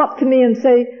someone had come up to me and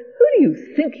say, who do you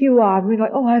think you are? I'd be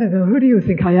like, oh, I don't know, who do you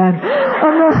think I am?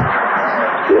 I'm not,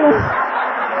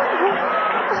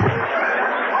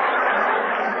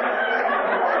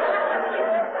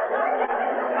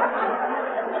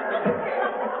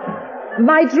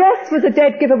 My dress was a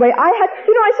dead giveaway. I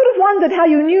sort of wondered how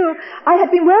you knew. I had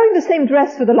been wearing the same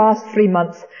dress for the last 3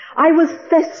 months. I was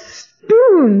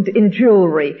festooned in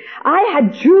jewelry. I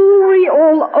had jewelry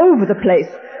all over the place.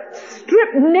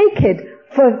 Stripped naked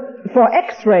for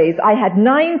x-rays. I had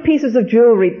 9 pieces of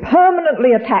jewelry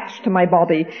permanently attached to my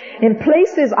body. In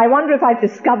places, I wonder if I've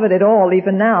discovered it all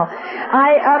even now.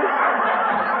 I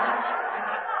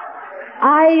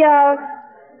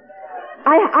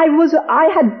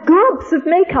had globs of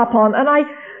makeup on, and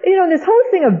this whole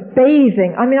thing of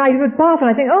bathing. I would bath and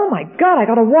I think, oh my God, I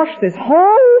gotta wash this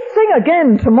whole thing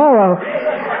again tomorrow.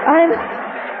 And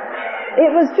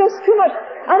it was just too much.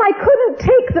 And I couldn't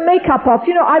take the makeup off.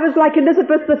 I was like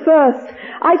Elizabeth I.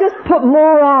 I just put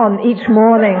more on each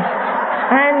morning.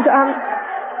 And,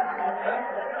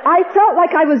 I felt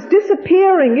like I was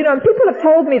disappearing, and people have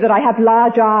told me that I have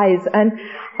large eyes, and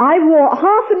I wore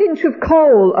half an inch of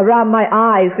coal around my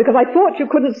eyes because I thought you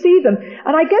couldn't see them.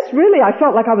 And I guess really I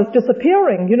felt like I was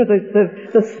disappearing.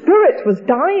 The spirit was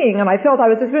dying, and I felt I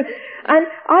was disappearing. And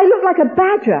I looked like a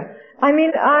badger.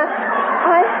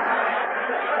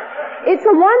 It's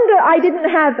a wonder I didn't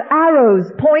have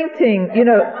arrows pointing,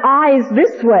 eyes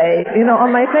this way,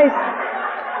 on my face.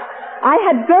 I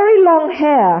had very long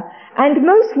hair, and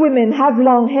most women have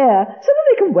long hair so that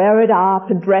they can wear it up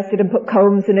and dress it and put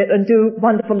combs in it and do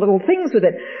wonderful little things with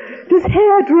it. This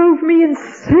hair drove me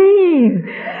insane,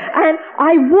 and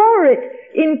I wore it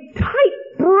in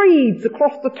tight braids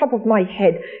across the top of my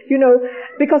head,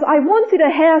 because I wanted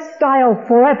a hairstyle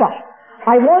forever.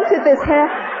 I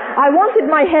wanted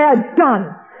my hair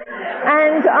done.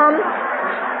 And,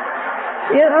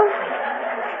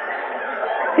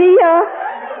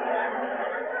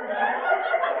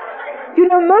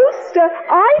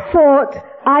 I thought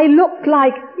I looked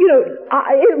like,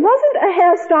 it wasn't a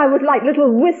hairstyle with like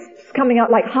little wisps coming out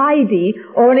like Heidi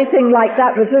or anything like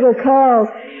that with little curls.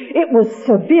 It was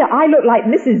severe. I looked like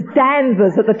Mrs.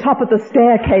 Danvers at the top of the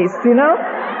staircase, And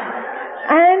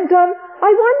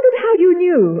I wondered how you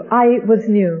knew I was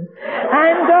new.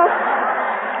 And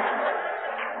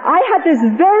I had this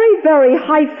very, very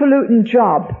highfalutin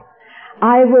job.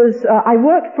 I was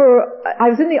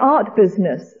in the art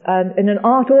business, in an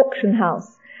art auction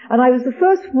house. And I was the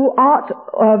first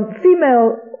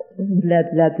female, blah,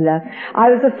 blah, blah. I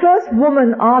was the first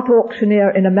woman art auctioneer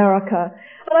in America.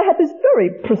 And I had this very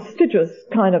prestigious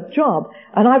kind of job.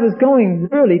 And I was going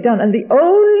really done. And the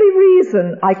only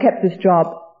reason I kept this job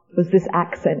was this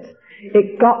accent.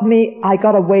 I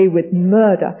got away with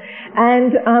murder.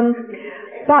 And,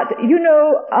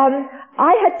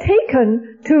 I had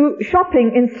taken to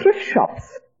shopping in thrift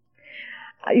shops.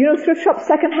 Thrift shops,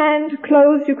 second-hand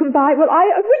clothes you can buy. Well,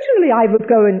 originally I would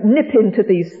go and nip into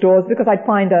these stores because I'd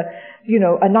find a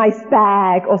nice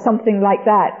bag or something like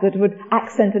that would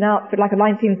accent an outfit, like a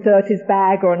 1930s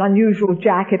bag or an unusual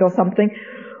jacket or something.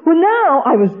 Well, now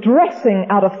I was dressing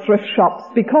out of thrift shops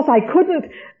because I couldn't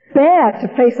bear to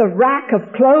face a rack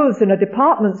of clothes in a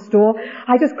department store.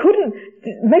 I just couldn't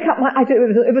make up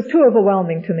it was too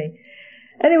overwhelming to me.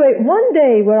 Anyway, one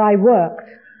day where I worked,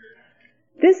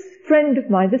 this friend of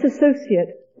mine, this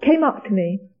associate, came up to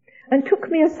me and took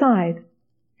me aside.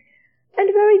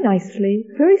 And very nicely,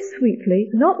 very sweetly,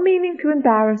 not meaning to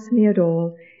embarrass me at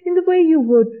all, in the way you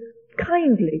would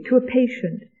kindly to a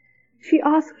patient, she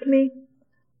asked me,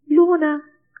 "Lorna,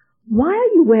 why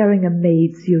are you wearing a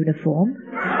maid's uniform?"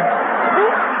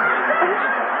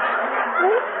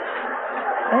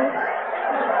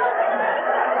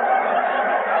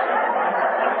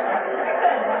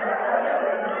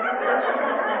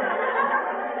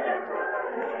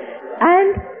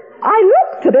 And I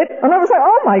looked at it and I was like,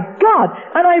 oh my God.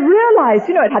 And I realized,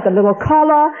 it had the little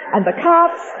collar and the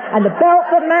cuffs and the belt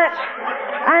that matched.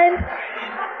 And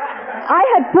I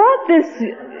had bought this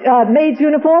maid's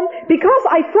uniform because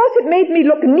I thought it made me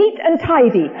look neat and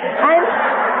tidy. And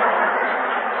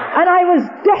I was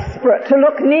desperate to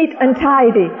look neat and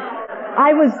tidy.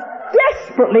 I was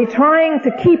desperately trying to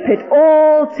keep it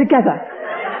all together.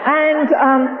 And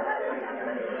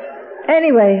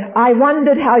anyway, I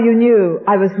wondered how you knew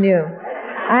I was new.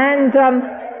 And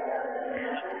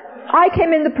I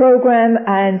came in the program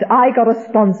and I got a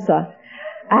sponsor.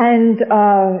 And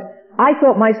I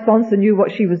thought my sponsor knew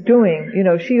what she was doing.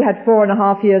 She had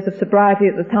 4.5 years of sobriety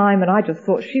at the time, and I just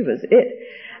thought she was it.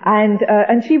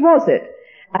 And she was it.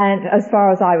 And as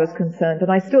far as I was concerned,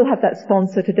 and I still have that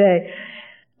sponsor today.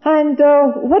 And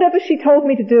whatever she told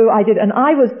me to do, I did, and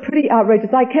I was pretty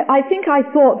outrageous. I think I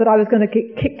thought that I was going to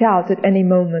get kicked out at any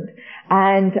moment.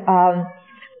 And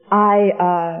I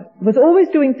was always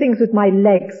doing things with my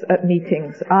legs at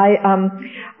meetings. I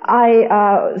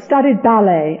studied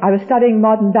ballet. I was studying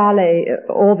modern ballet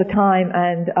all the time,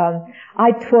 and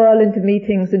I'd twirl into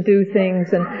meetings and do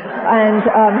things, and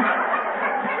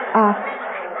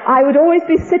I would always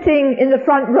be sitting in the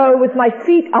front row with my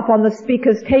feet up on the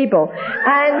speaker's table,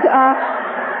 and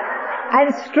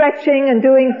stretching and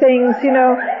doing things,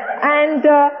 and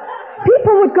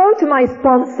people would go to my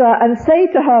sponsor and say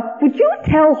to her, "Would you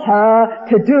tell her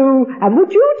to do, and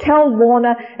would you tell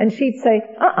Lorna?" And she'd say,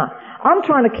 "I'm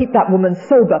trying to keep that woman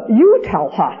sober. You tell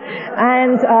her."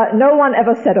 And no one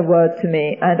ever said a word to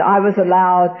me, and I was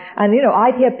allowed. And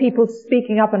I'd hear people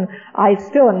speaking up, and I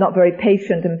still am not very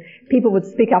patient, and people would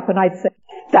speak up, and I'd say,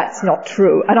 "That's not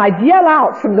true," and I'd yell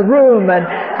out from the room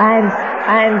and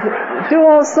do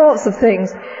all sorts of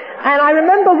things. And I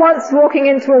remember once walking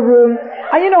into a room,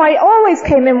 and I always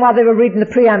came in while they were reading the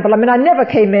preamble. I never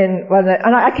came in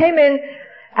and I came in,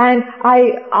 and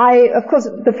I of course,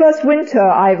 the first winter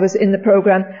I was in the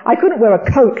program, I couldn't wear a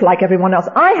coat like everyone else.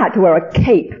 I had to wear a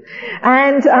cape.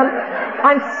 And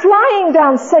I'm flying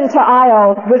down center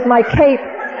aisle with my cape,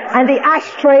 and the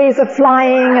ashtrays are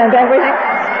flying and everything.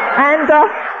 And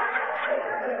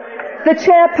the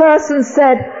chairperson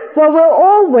said, "Well, we'll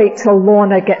all wait till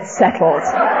Lorna gets settled."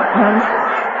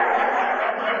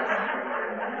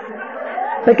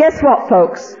 But guess what,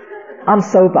 folks? I'm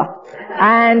sober.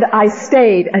 And I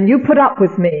stayed, and you put up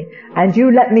with me, and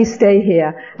you let me stay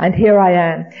here, and here I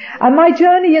am. And my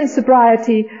journey in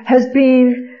sobriety has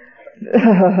been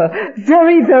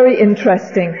very, very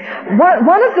interesting.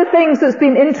 One of the things that's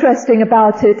been interesting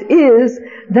about it is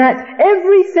that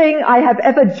everything I have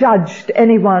ever judged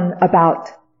anyone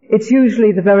about, it's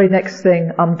usually the very next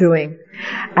thing I'm doing.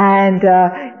 And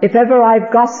if ever I've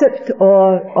gossiped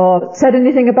or said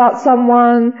anything about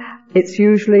someone, it's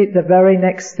usually the very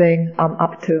next thing I'm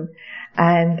up to.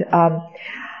 And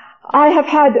I have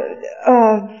had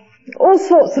all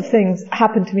sorts of things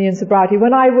happen to me in sobriety.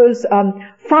 When I was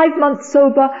 5 months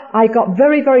sober, I got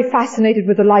very, very fascinated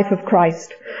with the life of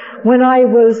Christ. When I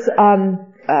was,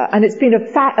 and it's been a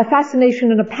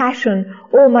fascination and a passion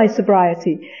all my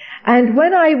sobriety. And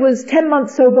when I was 10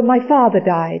 months sober, my father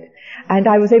died. And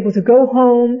I was able to go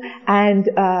home and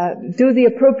do the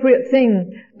appropriate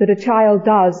thing that a child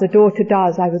does, a daughter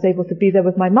does. I was able to be there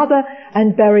with my mother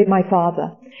and bury my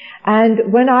father.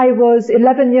 And when I was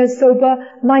 11 years sober,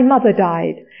 my mother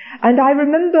died. And I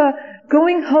remember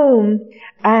going home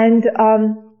and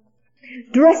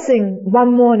dressing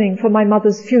one morning for my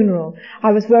mother's funeral.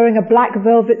 I was wearing a black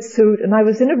velvet suit, and I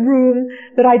was in a room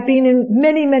that I'd been in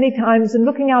many, many times, and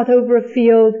looking out over a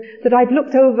field that I'd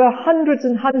looked over hundreds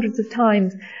and hundreds of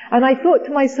times. And I thought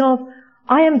to myself,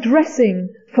 I am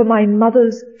dressing for my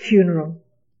mother's funeral.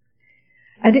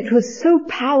 And it was so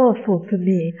powerful for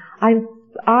me.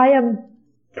 I am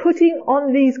putting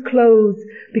on these clothes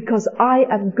because I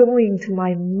am going to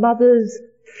my mother's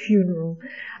funeral.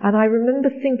 And I remember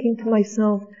thinking to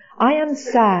myself, I am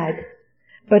sad,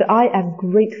 but I am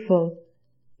grateful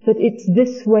that it's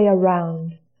this way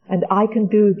around and I can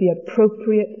do the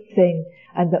appropriate thing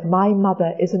and that my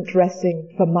mother isn't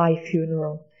dressing for my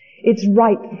funeral. It's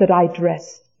right that I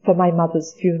dress for my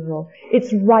mother's funeral.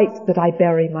 It's right that I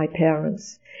bury my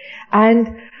parents.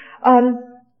 And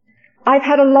I've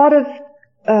had a lot of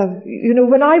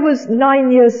when I was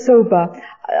 9 years sober,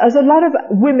 as a lot of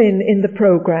women in the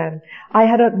program, I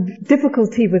had a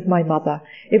difficulty with my mother.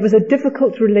 It was a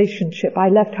difficult relationship. I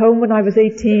left home when I was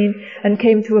 18 and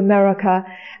came to America,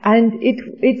 and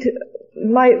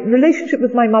my relationship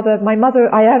with my mother,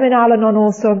 I am in Al-Anon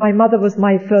also, my mother was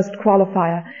my first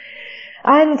qualifier.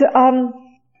 And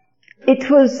it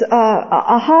was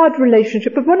a hard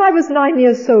relationship, but when I was 9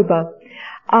 years sober,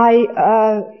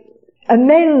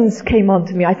 amends came on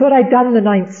to me. I thought I'd done the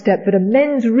 9th step, but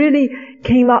amends really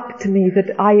came up to me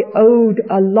that I owed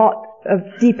a lot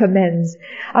of deep amends.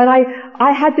 And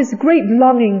I had this great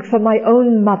longing for my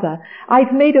own mother.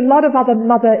 I'd made a lot of other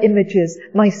mother images.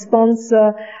 My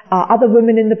sponsor, other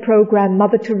women in the program,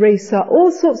 Mother Teresa,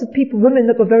 all sorts of people, women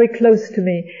that were very close to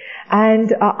me.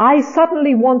 And I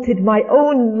suddenly wanted my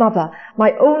own mother,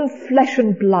 my own flesh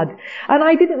and blood. And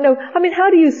I didn't know, how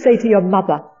do you say to your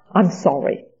mother, I'm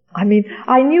sorry? I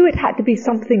knew it had to be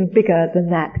something bigger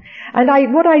than that. And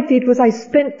what I did was I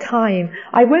spent time.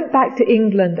 I went back to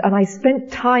England and I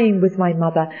spent time with my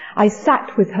mother. I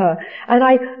sat with her and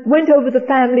I went over the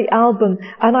family album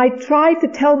and I tried to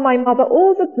tell my mother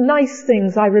all the nice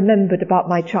things I remembered about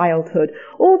my childhood,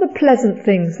 all the pleasant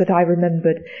things that I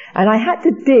remembered. And I had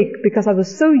to dig because I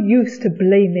was so used to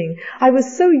blaming. I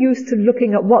was so used to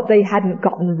looking at what they hadn't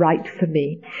gotten right for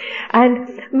me.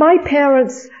 And my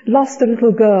parents lost a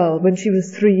little girl when she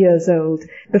was 3 years old,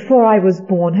 before I was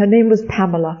born. Her name was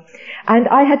Pamela. And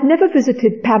I had never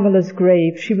visited Pamela's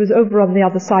grave. She was over on the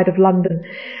other side of London.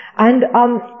 And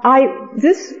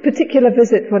this particular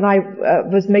visit, when I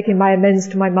was making my amends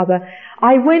to my mother,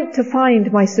 I went to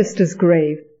find my sister's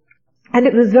grave. And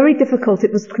it was very difficult.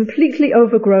 It was completely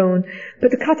overgrown.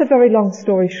 But to cut a very long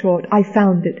story short, I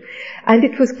found it. And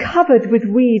it was covered with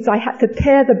weeds. I had to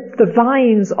tear the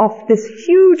vines off this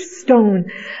huge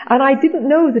stone. And I didn't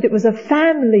know that it was a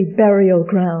family burial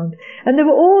ground. And there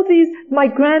were all these, my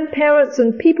grandparents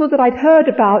and people that I'd heard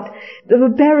about that were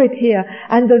buried here.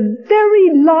 And the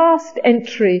very last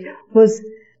entry was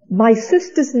my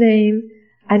sister's name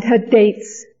and her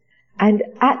dates. And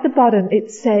at the bottom it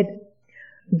said,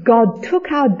 God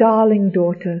took our darling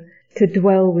daughter to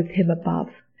dwell with him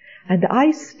above. And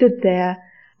I stood there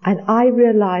and I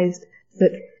realized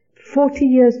that 40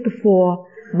 years before,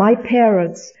 my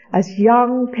parents, as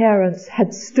young parents,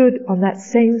 had stood on that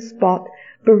same spot,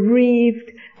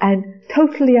 bereaved and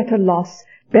totally at a loss,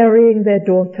 burying their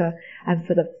daughter. And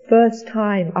for the first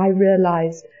time, I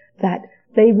realized that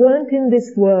they weren't in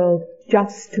this world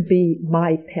just to be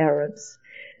my parents.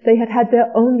 They had had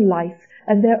their own life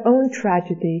and their own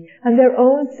tragedy and their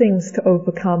own things to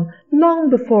overcome long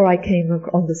before I came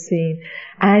on the scene.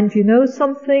 And you know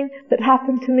something that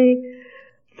happened to me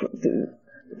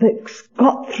that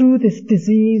got through this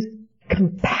disease?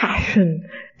 Compassion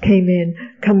came in.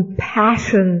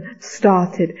 Compassion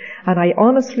started. And I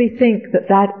honestly think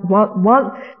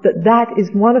that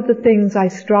is one of the things I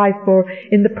strive for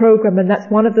in the program, and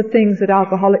that's one of the things that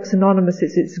Alcoholics Anonymous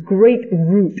is. Its great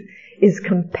root is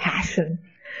compassion.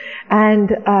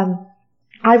 And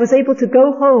I was able to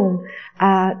go home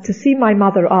to see my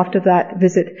mother after that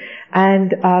visit,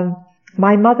 and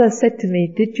my mother said to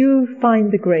me, "Did you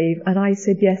find the grave?" And I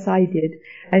said, "Yes, I did."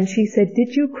 And she said,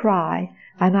 "Did you cry?"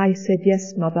 And I said,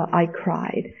 "Yes, Mother, I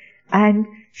cried." And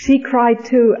she cried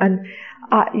too, and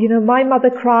my mother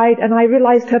cried, and I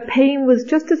realized her pain was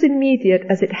just as immediate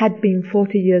as it had been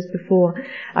 40 years before.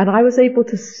 And I was able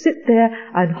to sit there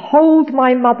and hold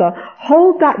my mother,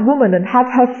 hold that woman and have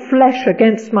her flesh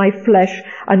against my flesh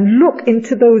and look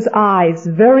into those eyes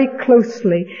very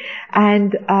closely.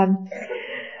 And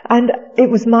it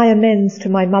was my amends to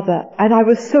my mother. And I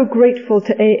was so grateful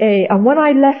to AA. And when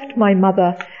I left my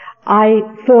mother, I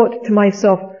thought to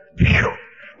myself, phew,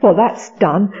 well, that's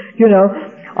done,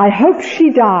 I hope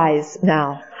she dies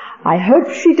now. I hope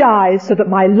she dies so that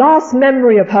my last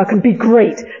memory of her can be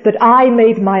great, that I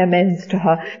made my amends to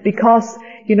her. Because,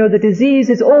 the disease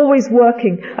is always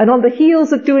working, and on the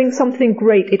heels of doing something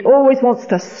great, it always wants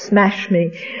to smash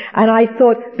me. And I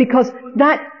thought, because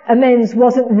that amends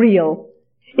wasn't real,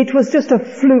 it was just a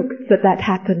fluke that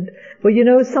happened. Well, you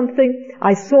know something?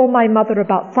 I saw my mother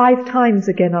about 5 times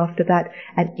again after that,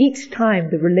 and each time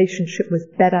the relationship was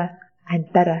better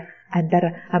and better and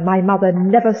better. And my mother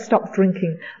never stopped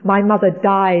drinking. My mother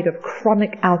died of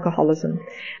chronic alcoholism.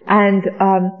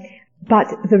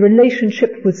 But the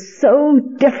relationship was so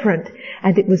different,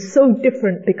 and it was so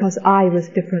different because I was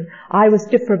different. I was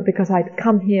different because I'd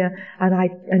come here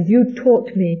and you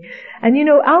taught me. And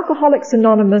Alcoholics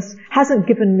Anonymous hasn't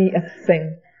given me a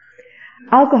thing.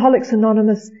 Alcoholics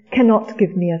Anonymous cannot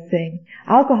give me a thing.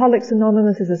 Alcoholics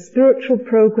Anonymous is a spiritual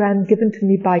program given to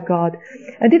me by God.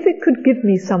 And if it could give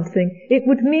me something, it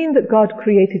would mean that God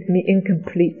created me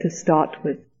incomplete to start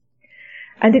with.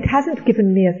 And it hasn't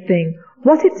given me a thing.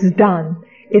 What it's done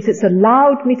is it's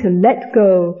allowed me to let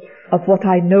go of what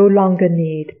I no longer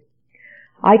need.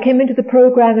 I came into the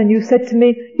program and you said to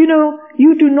me,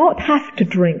 you do not have to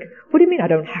drink. What do you mean I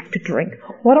don't have to drink?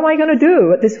 What am I going to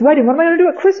do at this wedding? What am I going to do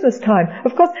at Christmas time?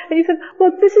 Of course. And you said,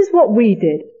 well, this is what we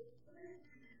did.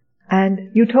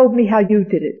 And you told me how you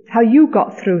did it, how you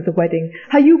got through the wedding,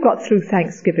 how you got through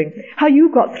Thanksgiving, how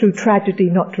you got through tragedy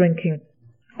not drinking.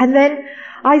 And then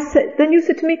you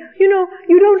said to me,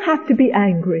 you don't have to be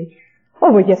angry.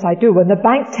 Oh, well, yes, I do. When the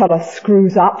bank teller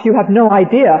screws up, you have no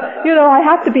idea. I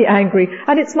have to be angry,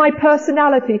 and it's my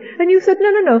personality. And you said,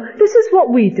 no, this is what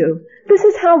we do. This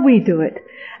is how we do it.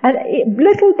 And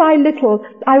little by little,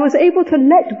 I was able to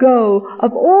let go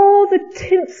of all the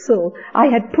tinsel I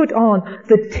had put on.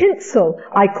 The tinsel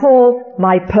I call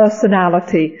my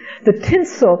personality. The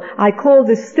tinsel I call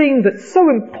this thing that's so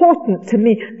important to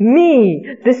me. Me.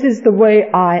 This is the way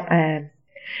I am.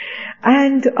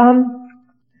 And,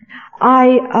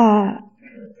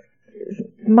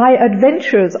 my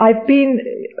adventures, I've been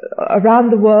around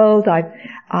the world. I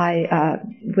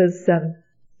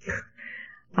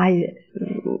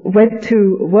went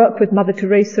to work with Mother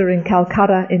Teresa in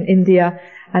Calcutta in India,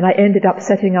 and I ended up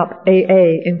setting up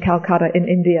AA in Calcutta in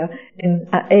India, in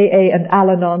AA and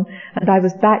Al-Anon. And I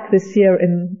was back this year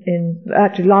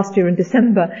actually last year in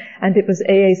December, and it was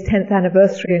AA's 10th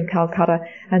anniversary in Calcutta,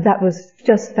 and that was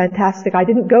just fantastic. I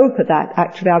didn't go for that,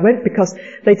 actually. I went because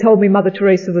they told me Mother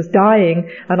Teresa was dying,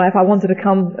 and if I wanted to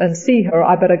come and see her,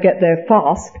 I better get there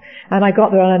fast. And I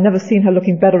got there, and I'd never seen her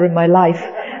looking better in my life.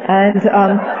 And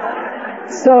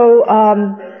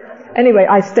anyway,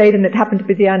 I stayed, and it happened to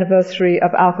be the anniversary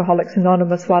of Alcoholics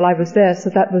Anonymous while I was there, so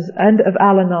that was, and of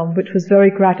Al-Anon, which was very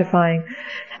gratifying.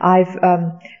 I've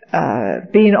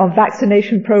been on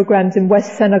vaccination programs in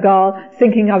West Senegal,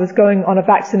 thinking I was going on a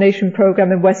vaccination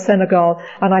program in West Senegal,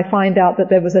 and I find out that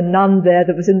there was a nun there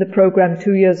that was in the program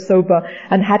 2 years sober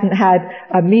and hadn't had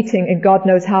a meeting in God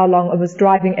knows how long, and was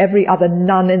driving every other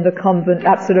nun in the convent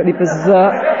absolutely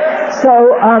berserk.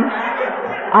 So,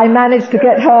 I managed to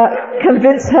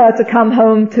convince her to come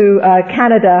home to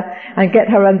Canada and get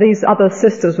her, and these other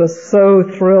sisters were so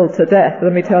thrilled to death,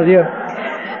 let me tell you.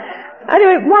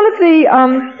 Anyway, one of the,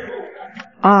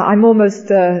 I'm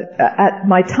almost at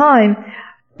my time,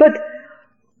 but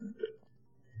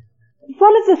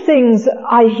one of the things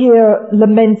I hear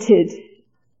lamented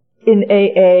in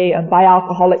AA and by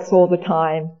alcoholics all the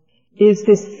time is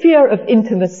this fear of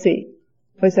intimacy.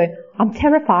 They say, I'm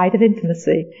terrified of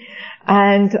intimacy.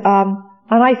 And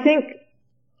I think,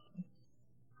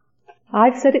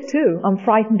 I've said it too, I'm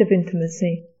frightened of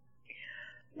intimacy.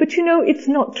 But it's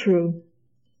not true.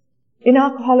 In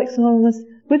Alcoholics Anonymous,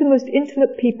 we're the most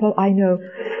intimate people I know.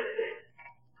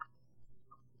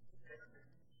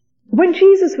 When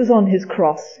Jesus was on his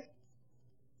cross,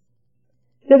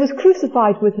 there was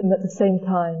crucified with him at the same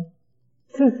time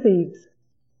 2 thieves,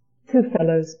 2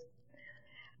 fellows.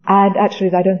 And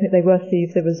actually, I don't think they were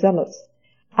thieves, they were zealots.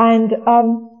 And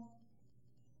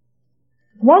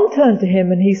One turned to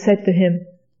him and he said to him,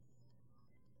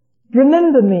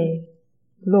 "Remember me,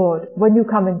 Lord, when you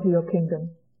come into your kingdom."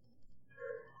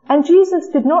 And Jesus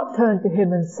did not turn to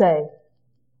him and say,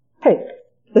 "Hey,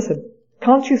 listen,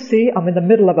 can't you see I'm in the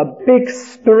middle of a big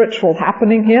spiritual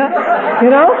happening here? You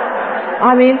know?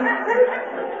 I mean,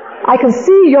 I can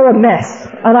see you're a mess,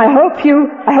 and I hope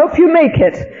you make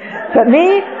it. But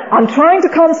me, I'm trying to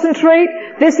concentrate.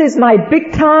 This is my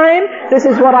big time. This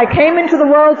is what I came into the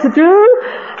world to do,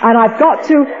 and I've got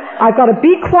to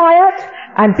be quiet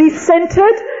and be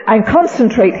centered and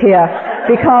concentrate here,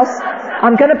 because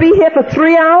I'm going to be here for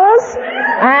 3 hours,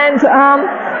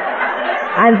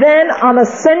 and then I'm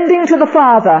ascending to the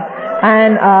Father,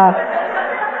 and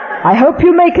I hope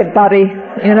you make it, buddy,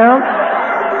 you know."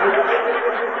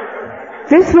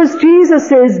 This was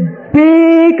Jesus'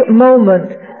 big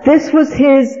moment. This was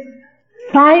his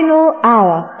final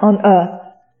hour on earth.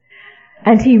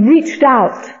 And he reached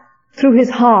out through his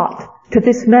heart to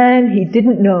this man he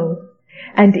didn't know.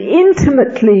 And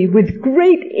intimately, with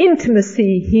great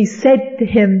intimacy, he said to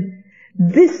him,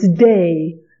 "This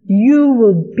day you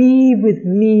will be with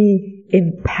me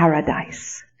in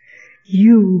paradise.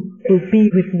 You will be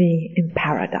with me in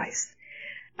paradise."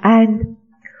 And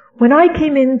when I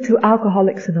came into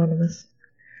Alcoholics Anonymous,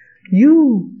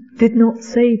 you did not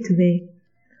say to me,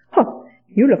 "Oh,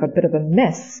 you look a bit of a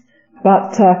mess,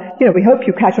 but, we hope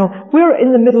you catch on." We're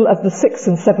in the middle of the 6th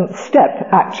and 7th step,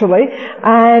 actually,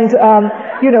 and,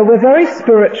 we're very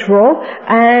spiritual,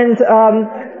 and,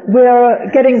 we're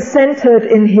getting centered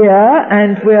in here,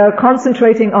 and we're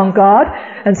concentrating on God,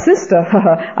 and sister,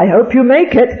 I hope you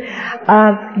make it.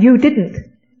 You didn't.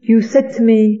 You said to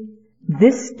me,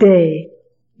 "This day,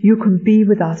 you can be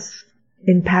with us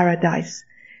in paradise."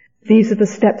 These are the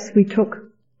steps we took.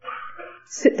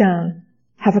 Sit down,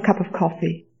 have a cup of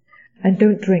coffee, and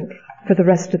don't drink for the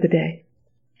rest of the day.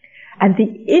 And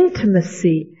the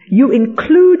intimacy, you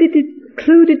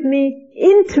included me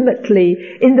intimately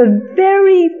in the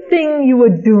very thing you were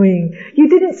doing. You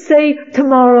didn't say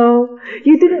tomorrow.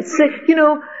 You didn't say,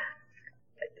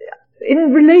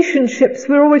 in relationships,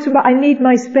 we're always talking about, I need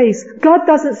my space. God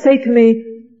doesn't say to me,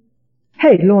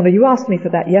 "Hey, Lorna, you asked me for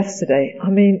that yesterday. I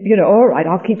mean, all right,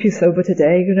 I'll keep you sober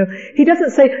today." He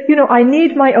doesn't say, "I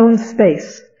need my own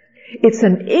space." It's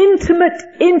an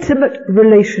intimate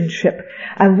relationship.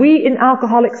 And we in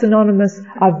Alcoholics Anonymous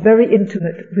are very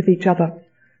intimate with each other.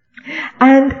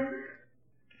 And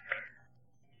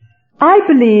I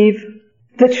believe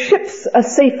that ships are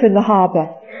safe in the harbor,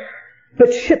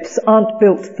 but ships aren't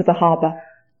built for the harbor.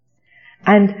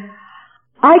 And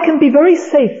I can be very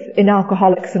safe in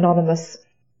Alcoholics Anonymous,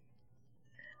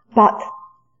 but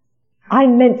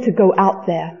I'm meant to go out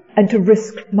there and to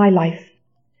risk my life.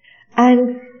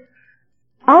 And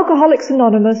Alcoholics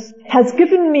Anonymous has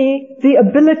given me the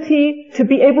ability to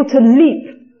be able to leap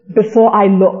before I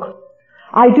look.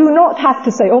 I do not have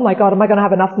to say, "Oh my God, am I going to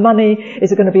have enough money?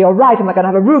 Is it going to be all right? Am I going to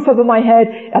have a roof over my head?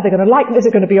 Are they going to like me? Is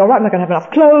it going to be all right? Am I going to have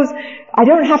enough clothes?" I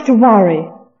don't have to worry.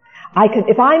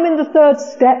 If I'm in the 3rd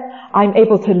step, I'm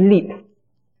able to leap.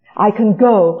 I can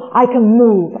go, I can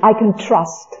move, I can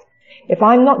trust. If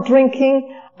I'm not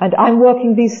drinking and I'm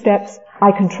working these steps,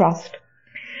 I can trust.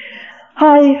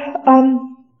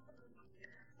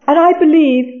 And I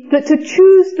believe that to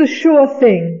choose the sure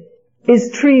thing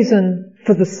is treason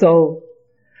for the soul.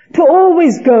 To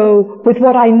always go with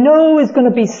what I know is going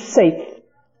to be safe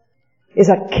is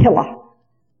a killer.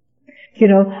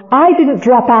 I didn't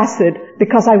drop acid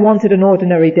because I wanted an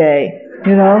ordinary day,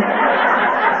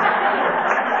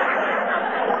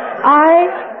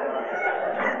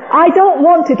 I don't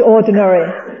want it ordinary.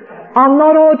 I'm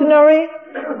not ordinary.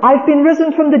 I've been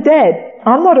risen from the dead.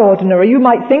 I'm not ordinary. You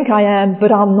might think I am,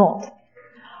 but I'm not.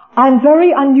 I'm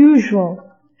very unusual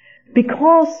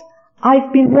because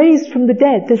I've been raised from the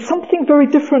dead. There's something very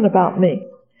different about me.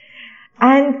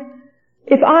 And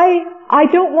if I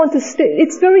don't want to stay,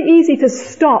 it's very easy to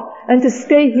stop and to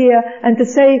stay here and to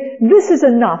say, "This is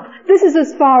enough. This is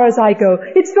as far as I go."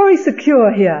 It's very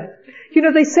secure here.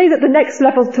 They say that the next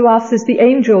level to us is the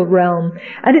angel realm.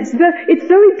 And it's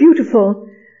very beautiful,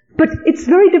 but it's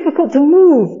very difficult to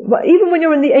move. Even when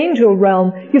you're in the angel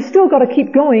realm, you've still got to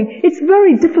keep going. It's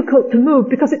very difficult to move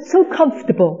because it's so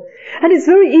comfortable. And it's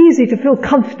very easy to feel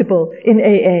comfortable in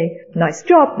AA. Nice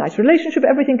job, nice relationship,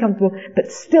 everything comfortable,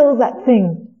 but still that thing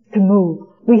to move.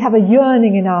 We have a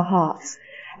yearning in our hearts.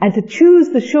 And to choose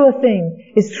the sure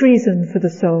thing is treason for the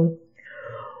soul.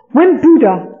 When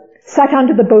Buddha sat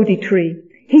under the Bodhi tree,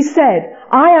 he said,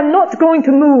 "I am not going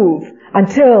to move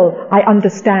until I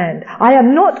understand. I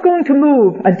am not going to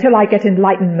move until I get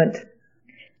enlightenment."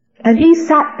 And he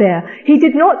sat there. He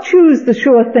did not choose the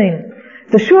sure thing.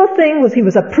 The sure thing was he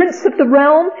was a prince of the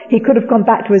realm. He could have gone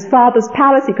back to his father's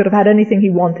palace. He could have had anything he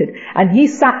wanted. And he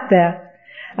sat there.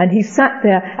 And he sat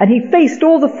there. And he faced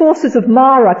all the forces of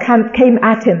Mara came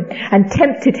at him and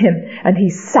tempted him. And he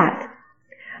sat.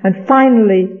 And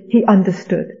finally he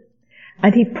understood.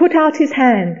 And he put out his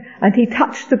hand and he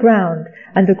touched the ground.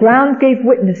 And the ground gave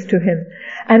witness to him.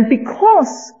 And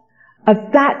because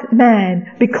of that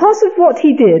man, because of what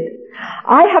he did,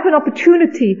 I have an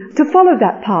opportunity to follow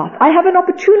that path. I have an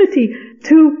opportunity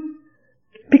to,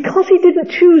 because he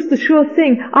didn't choose the sure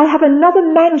thing, I have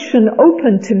another mansion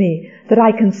open to me that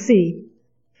I can see.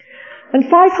 And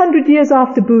 500 years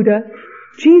after Buddha,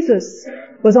 Jesus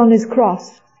was on his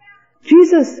cross.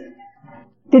 Jesus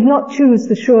did not choose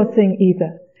the sure thing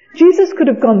either. Jesus could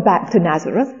have gone back to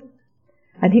Nazareth,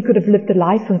 and he could have lived a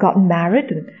life and gotten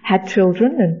married and had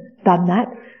children and done that,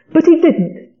 but he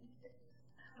didn't.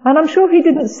 And I'm sure he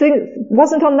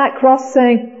wasn't on that cross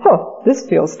saying, oh, this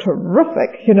feels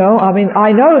terrific,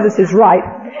 I know this is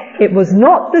right. It was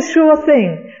not the sure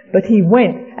thing, but he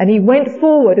went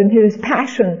forward in his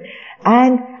passion.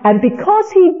 And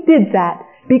because he did that,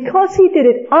 because he did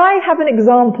it, I have an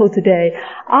example today.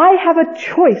 I have a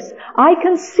choice. I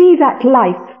can see that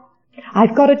life.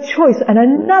 I've got a choice, and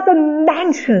another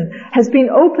mansion has been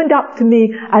opened up to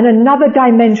me, and another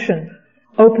dimension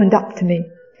opened up to me.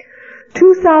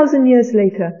 2,000 years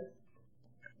later,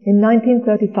 in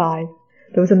 1935,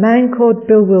 there was a man called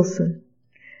Bill Wilson.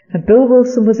 And Bill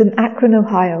Wilson was in Akron,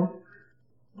 Ohio,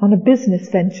 on a business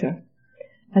venture.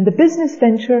 And the business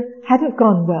venture hadn't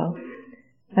gone well.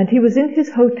 And he was in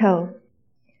his hotel.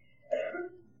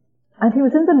 And he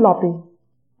was in the lobby.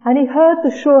 And he heard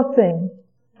the sure thing.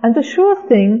 And the sure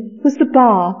thing was the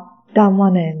bar down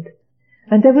one end.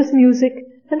 And there was music,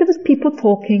 and there was people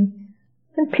talking,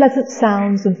 and pleasant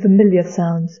sounds and familiar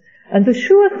sounds. And the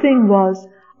sure thing was,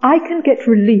 I can get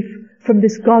relief from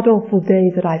this god-awful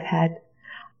day that I've had.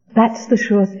 That's the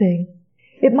sure thing.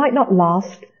 It might not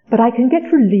last, but I can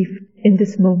get relief in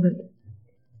this moment.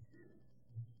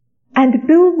 And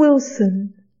Bill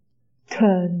Wilson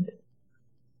turned.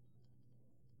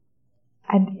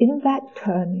 And in that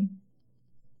turning,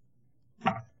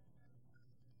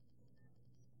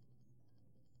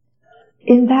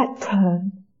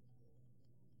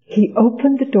 he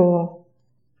opened the door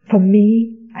for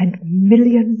me and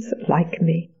millions like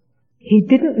me. He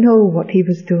didn't know what he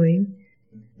was doing,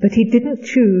 but he didn't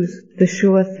choose the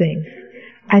sure thing.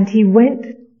 And he went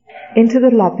into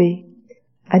the lobby,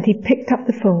 and he picked up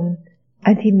the phone,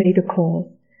 and he made a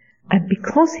call. And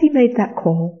because he made that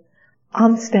call,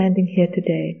 I'm standing here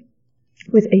today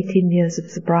with 18 years of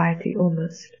sobriety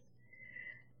almost.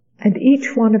 And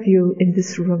each one of you in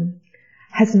this room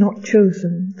has not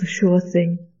chosen the sure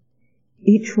thing.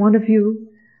 Each one of you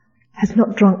has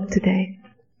not drunk today.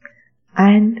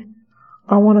 And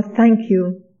I want to thank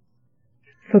you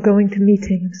for going to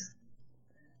meetings,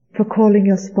 for calling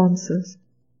your sponsors,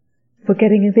 for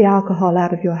getting the alcohol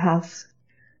out of your house,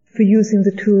 for using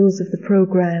the tools of the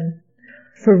program,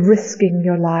 for risking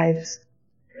your lives,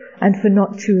 and for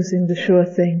not choosing the sure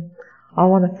thing. I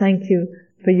want to thank you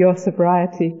for your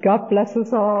sobriety. God bless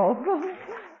us all.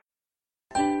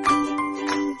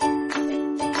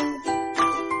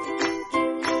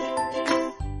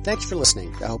 Thanks for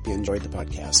listening. I hope you enjoyed the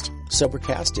podcast.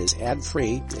 Sobercast is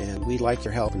ad-free, and we'd like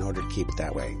your help in order to keep it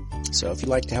that way. So if you'd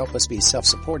like to help us be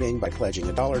self-supporting by pledging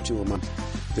 $1 or $2 a month,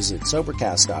 visit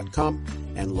Sobercast.com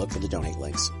and look for the donate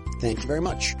links. Thank you very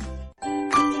much.